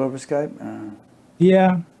to do over Skype?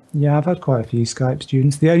 Yeah, I've had quite a few Skype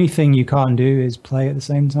students. The only thing you can't do is play at the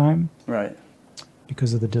same time. Right.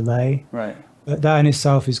 Because of the delay. Right. But that in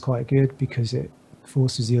itself is quite good because it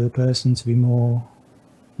forces the other person to be more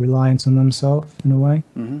reliant on themselves in a way.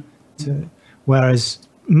 Mm-hmm. Whereas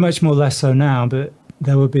much more less so now, but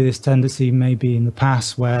there would be this tendency maybe in the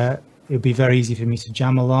past where it would be very easy for me to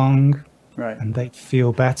jam along. Right. And they'd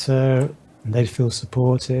feel better and they'd feel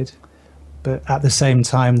supported. But at the same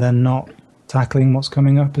time, they're not tackling what's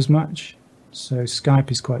coming up as much. So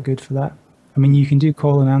Skype is quite good for that. I mean, you can do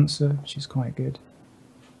call and answer, which is quite good.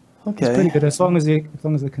 Okay. It's pretty good as long as the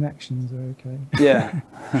connections are okay. Yeah.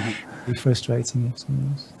 It'd be frustrating if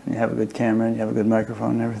someone else. You have a good camera and you have a good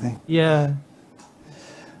microphone and everything. Yeah.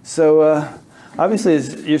 So obviously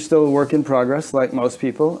you're still a work in progress like most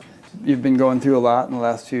people. You've been going through a lot in the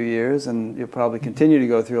last few years, and you'll probably continue to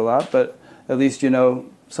go through a lot, but at least you know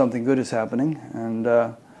something good is happening, and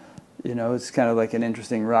it's kind of like an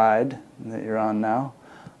interesting ride that you're on now.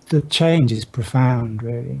 The change is profound,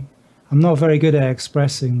 really. I'm not very good at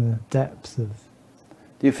expressing the depth of...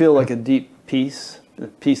 Do you feel like a deep peace, a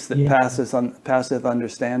peace that Yeah. passeth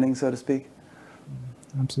understanding, so to speak?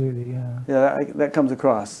 Absolutely, yeah. Yeah, that comes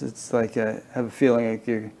across. It's like I have a feeling like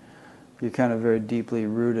you're kind of very deeply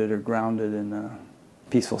rooted or grounded in a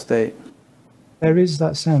peaceful state. There is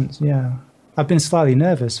that sense, yeah. I've been slightly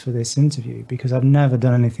nervous for this interview because I've never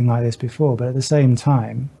done anything like this before, but at the same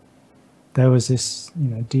time, there was this,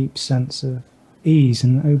 deep sense of ease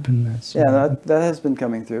and openness. Yeah, that has been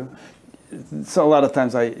coming through. So a lot of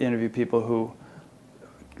times I interview people who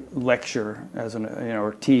lecture as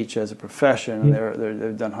or teach as a profession, and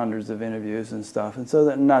they've done hundreds of interviews and stuff, and so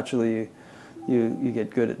that naturally you get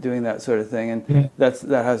good at doing that sort of thing, and that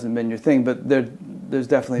hasn't been your thing, but there's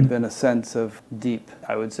definitely been a sense of deep,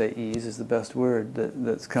 I would say ease is the best word,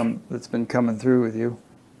 that's been coming through with you.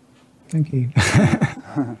 Thank you.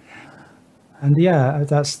 And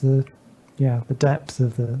that's the depth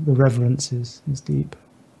of the reverence is deep.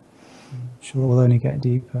 I'm sure it will only get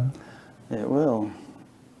deeper. It will.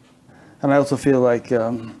 And I also feel like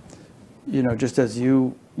just as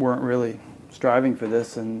you weren't really striving for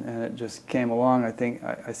this, and it just came along. I think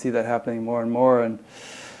I see that happening more and more, and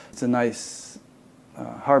it's a nice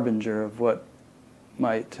harbinger of what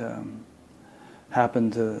might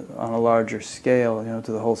happen on a larger scale,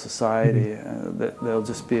 to the whole society. That there'll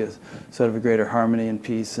just be a sort of a greater harmony and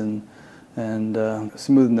peace and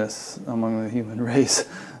smoothness among the human race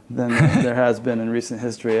than there has been in recent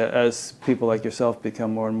history, as people like yourself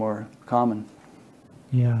become more and more common.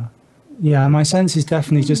 Yeah, my sense is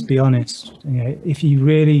definitely just be honest. If you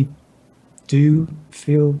really do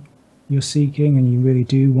feel you're seeking and you really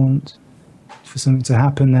do want for something to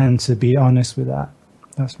happen, then to be honest with that.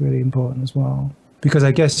 That's really important as well. Because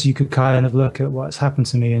I guess you could kind of look at what's happened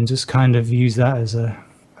to me and just kind of use that as a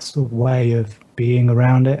sort of way of being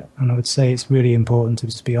around it. And I would say it's really important to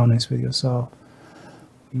just be honest with yourself.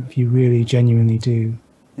 If you really genuinely do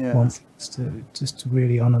want things to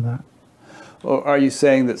really honor that. Or are you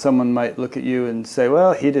saying that someone might look at you and say,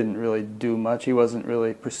 well, he didn't really do much, he wasn't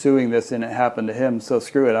really pursuing this, and it happened to him, so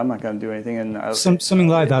screw it, I'm not going to do anything. And something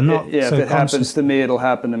like that. Not yeah, so if it happens conscious. to me, it'll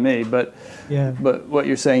happen to me. But Yeah. but what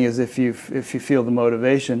you're saying is, if you feel the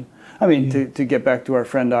motivation, I mean, Yeah. to get back to our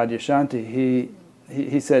friend Adyashanti,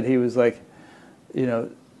 he said he was like, you know,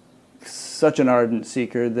 such an ardent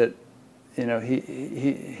seeker that, you know,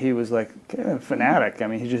 he was like a fanatic. I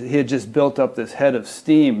mean, he had just built up this head of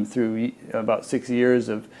steam through about 6 years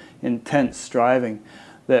of intense striving,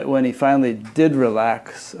 that when he finally did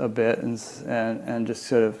relax a bit and just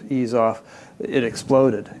sort of ease off, it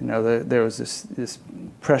exploded. You know, there was this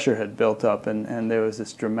pressure had built up, and there was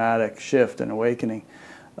this dramatic shift and awakening.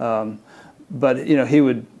 But you know, he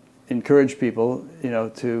would encourage people, you know,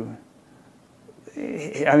 to.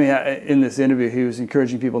 I mean, in this interview, he was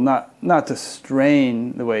encouraging people not to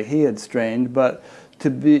strain the way he had strained, but to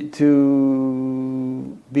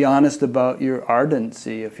be honest about your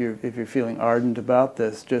ardency. If you're feeling ardent about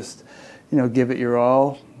this, just, you know, give it your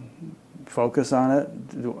all, focus on it,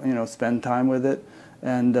 you know, spend time with it,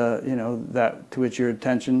 and you know, that to which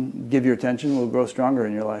give your attention will grow stronger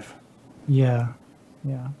in your life. Yeah,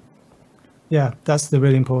 that's the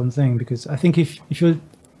really important thing, because I think if you're,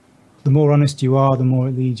 the more honest you are, the more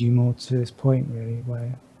it leads you more to this point, really,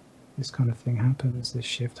 where this kind of thing happens, this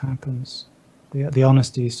shift happens. The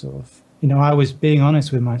honesty sort of, you know, I was being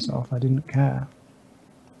honest with myself. I didn't care.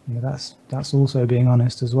 You know, that's also being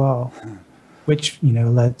honest as well, which, you know,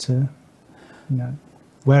 led to, you know,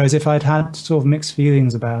 whereas if I'd had sort of mixed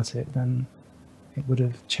feelings about it, then it would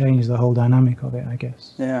have changed the whole dynamic of it, I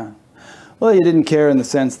guess. Yeah. Well, you didn't care in the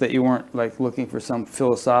sense that you weren't like looking for some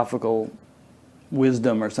philosophical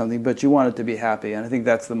wisdom or something, but you wanted to be happy, and I think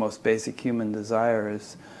that's the most basic human desire,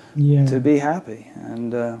 is to be happy.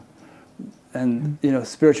 And you know,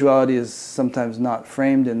 spirituality is sometimes not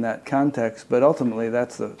framed in that context, but ultimately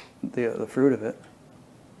that's the fruit of it.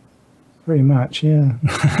 Pretty much, yeah.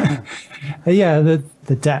 Yeah,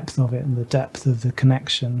 the depth of it, and the depth of the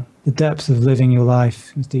connection, the depth of living your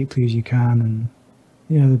life as deeply as you can, and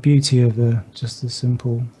you know, the beauty of just the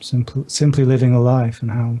simply living a life,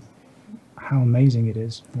 and how amazing it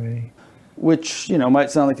is, really. Which, you know,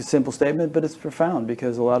 might sound like a simple statement, but it's profound,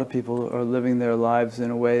 because a lot of people are living their lives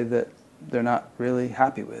in a way that they're not really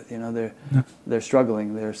happy with. You know, they're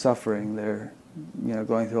struggling, they're suffering, they're, you know,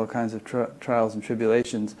 going through all kinds of trials and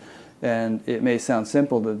tribulations. And it may sound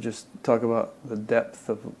simple to just talk about the depth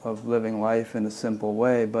of living life in a simple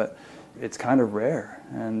way, but it's kind of rare,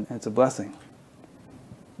 and it's a blessing.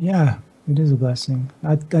 Yeah, it is a blessing.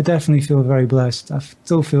 I definitely feel very blessed. I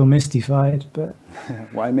still feel mystified, but...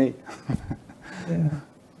 Why me? Yeah,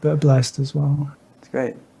 but blessed as well. It's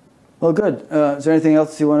great. Well, good. Is there anything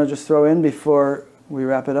else you want to just throw in before we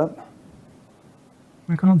wrap it up?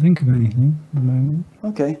 I can't think of anything at the moment.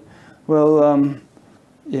 Okay. Well,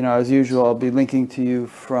 you know, as usual, I'll be linking to your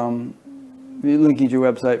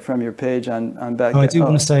website from your page on Back. I do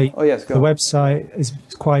want to say, yes, go. The website is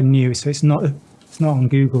quite new, so it's not on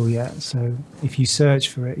Google yet. So if you search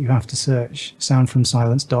for it, you have to search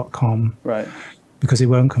soundfromsilence.com. Right. Because it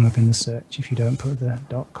won't come up in the search if you don't put the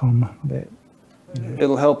 .com bit. You know.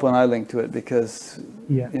 It'll help when I link to it, because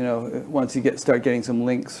you know, once you start getting some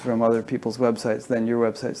links from other people's websites, then your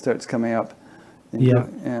website starts coming up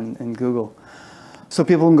in Google. So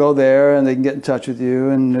people can go there and they can get in touch with you,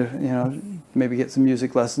 and you know, maybe get some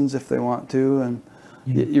music lessons if they want to. And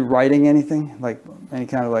you're writing anything, like any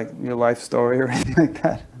kind of like your life story or anything like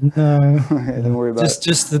that? No. Okay, don't worry about it.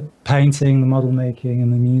 Just the painting, the model making,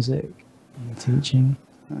 and the music, and the teaching.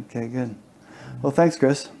 Okay, good. Well, thanks,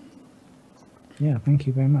 Chris. Yeah, thank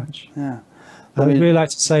you very much. Yeah. I'd really like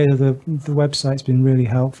to say that the website's been really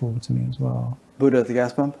helpful to me as well. Buddha at the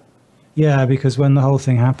Gas Pump? Yeah, because when the whole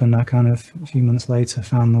thing happened, I kind of, a few months later,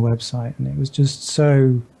 found the website, and it was just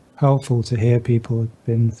so helpful to hear people had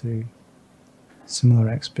been through similar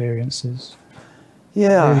experiences.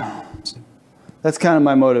 Yeah. That's kind of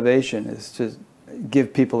my motivation, is to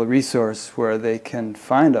give people a resource where they can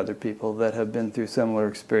find other people that have been through similar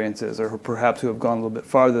experiences, or perhaps who have gone a little bit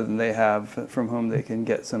farther than they have, from whom they can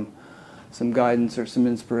get some guidance or some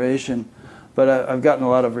inspiration. But I've gotten a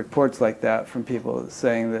lot of reports like that from people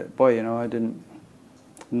saying that, boy, you know, I didn't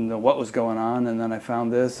know what was going on, and then I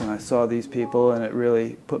found this, and I saw these people, and it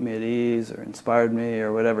really put me at ease or inspired me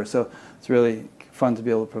or whatever. So it's really fun to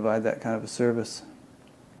be able to provide that kind of a service.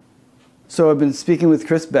 So I've been speaking with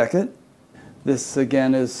Chris Beckett. This,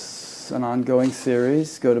 again, is an ongoing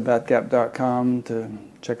series. Go to batgap.com to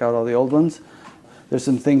check out all the old ones. There's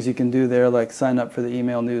some things you can do there, like sign up for the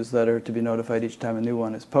email newsletter to be notified each time a new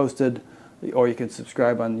one is posted, or you can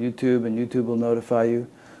subscribe on YouTube, and YouTube will notify you.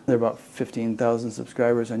 There are about 15,000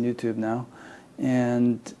 subscribers on YouTube now.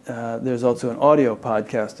 And there's also an audio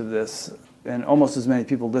podcast of this. And almost as many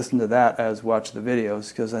people listen to that as watch the videos,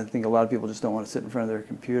 because I think a lot of people just don't want to sit in front of their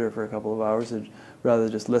computer for a couple of hours. They'd rather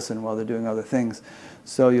just listen while they're doing other things.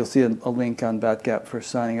 So you'll see a link on Batgap for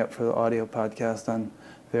signing up for the audio podcast on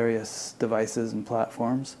various devices and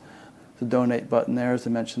platforms. The donate button there, as I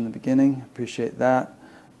mentioned in the beginning. Appreciate that.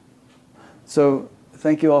 So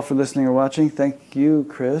thank you all for listening or watching. Thank you,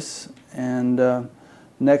 Chris. And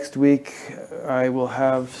next week I will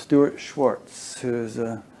have Stuart Schwartz, who's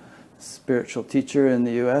a spiritual teacher in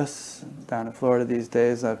the U.S., down in Florida these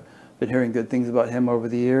days. I've been hearing good things about him over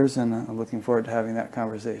the years, and I'm looking forward to having that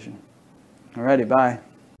conversation. Alrighty, bye.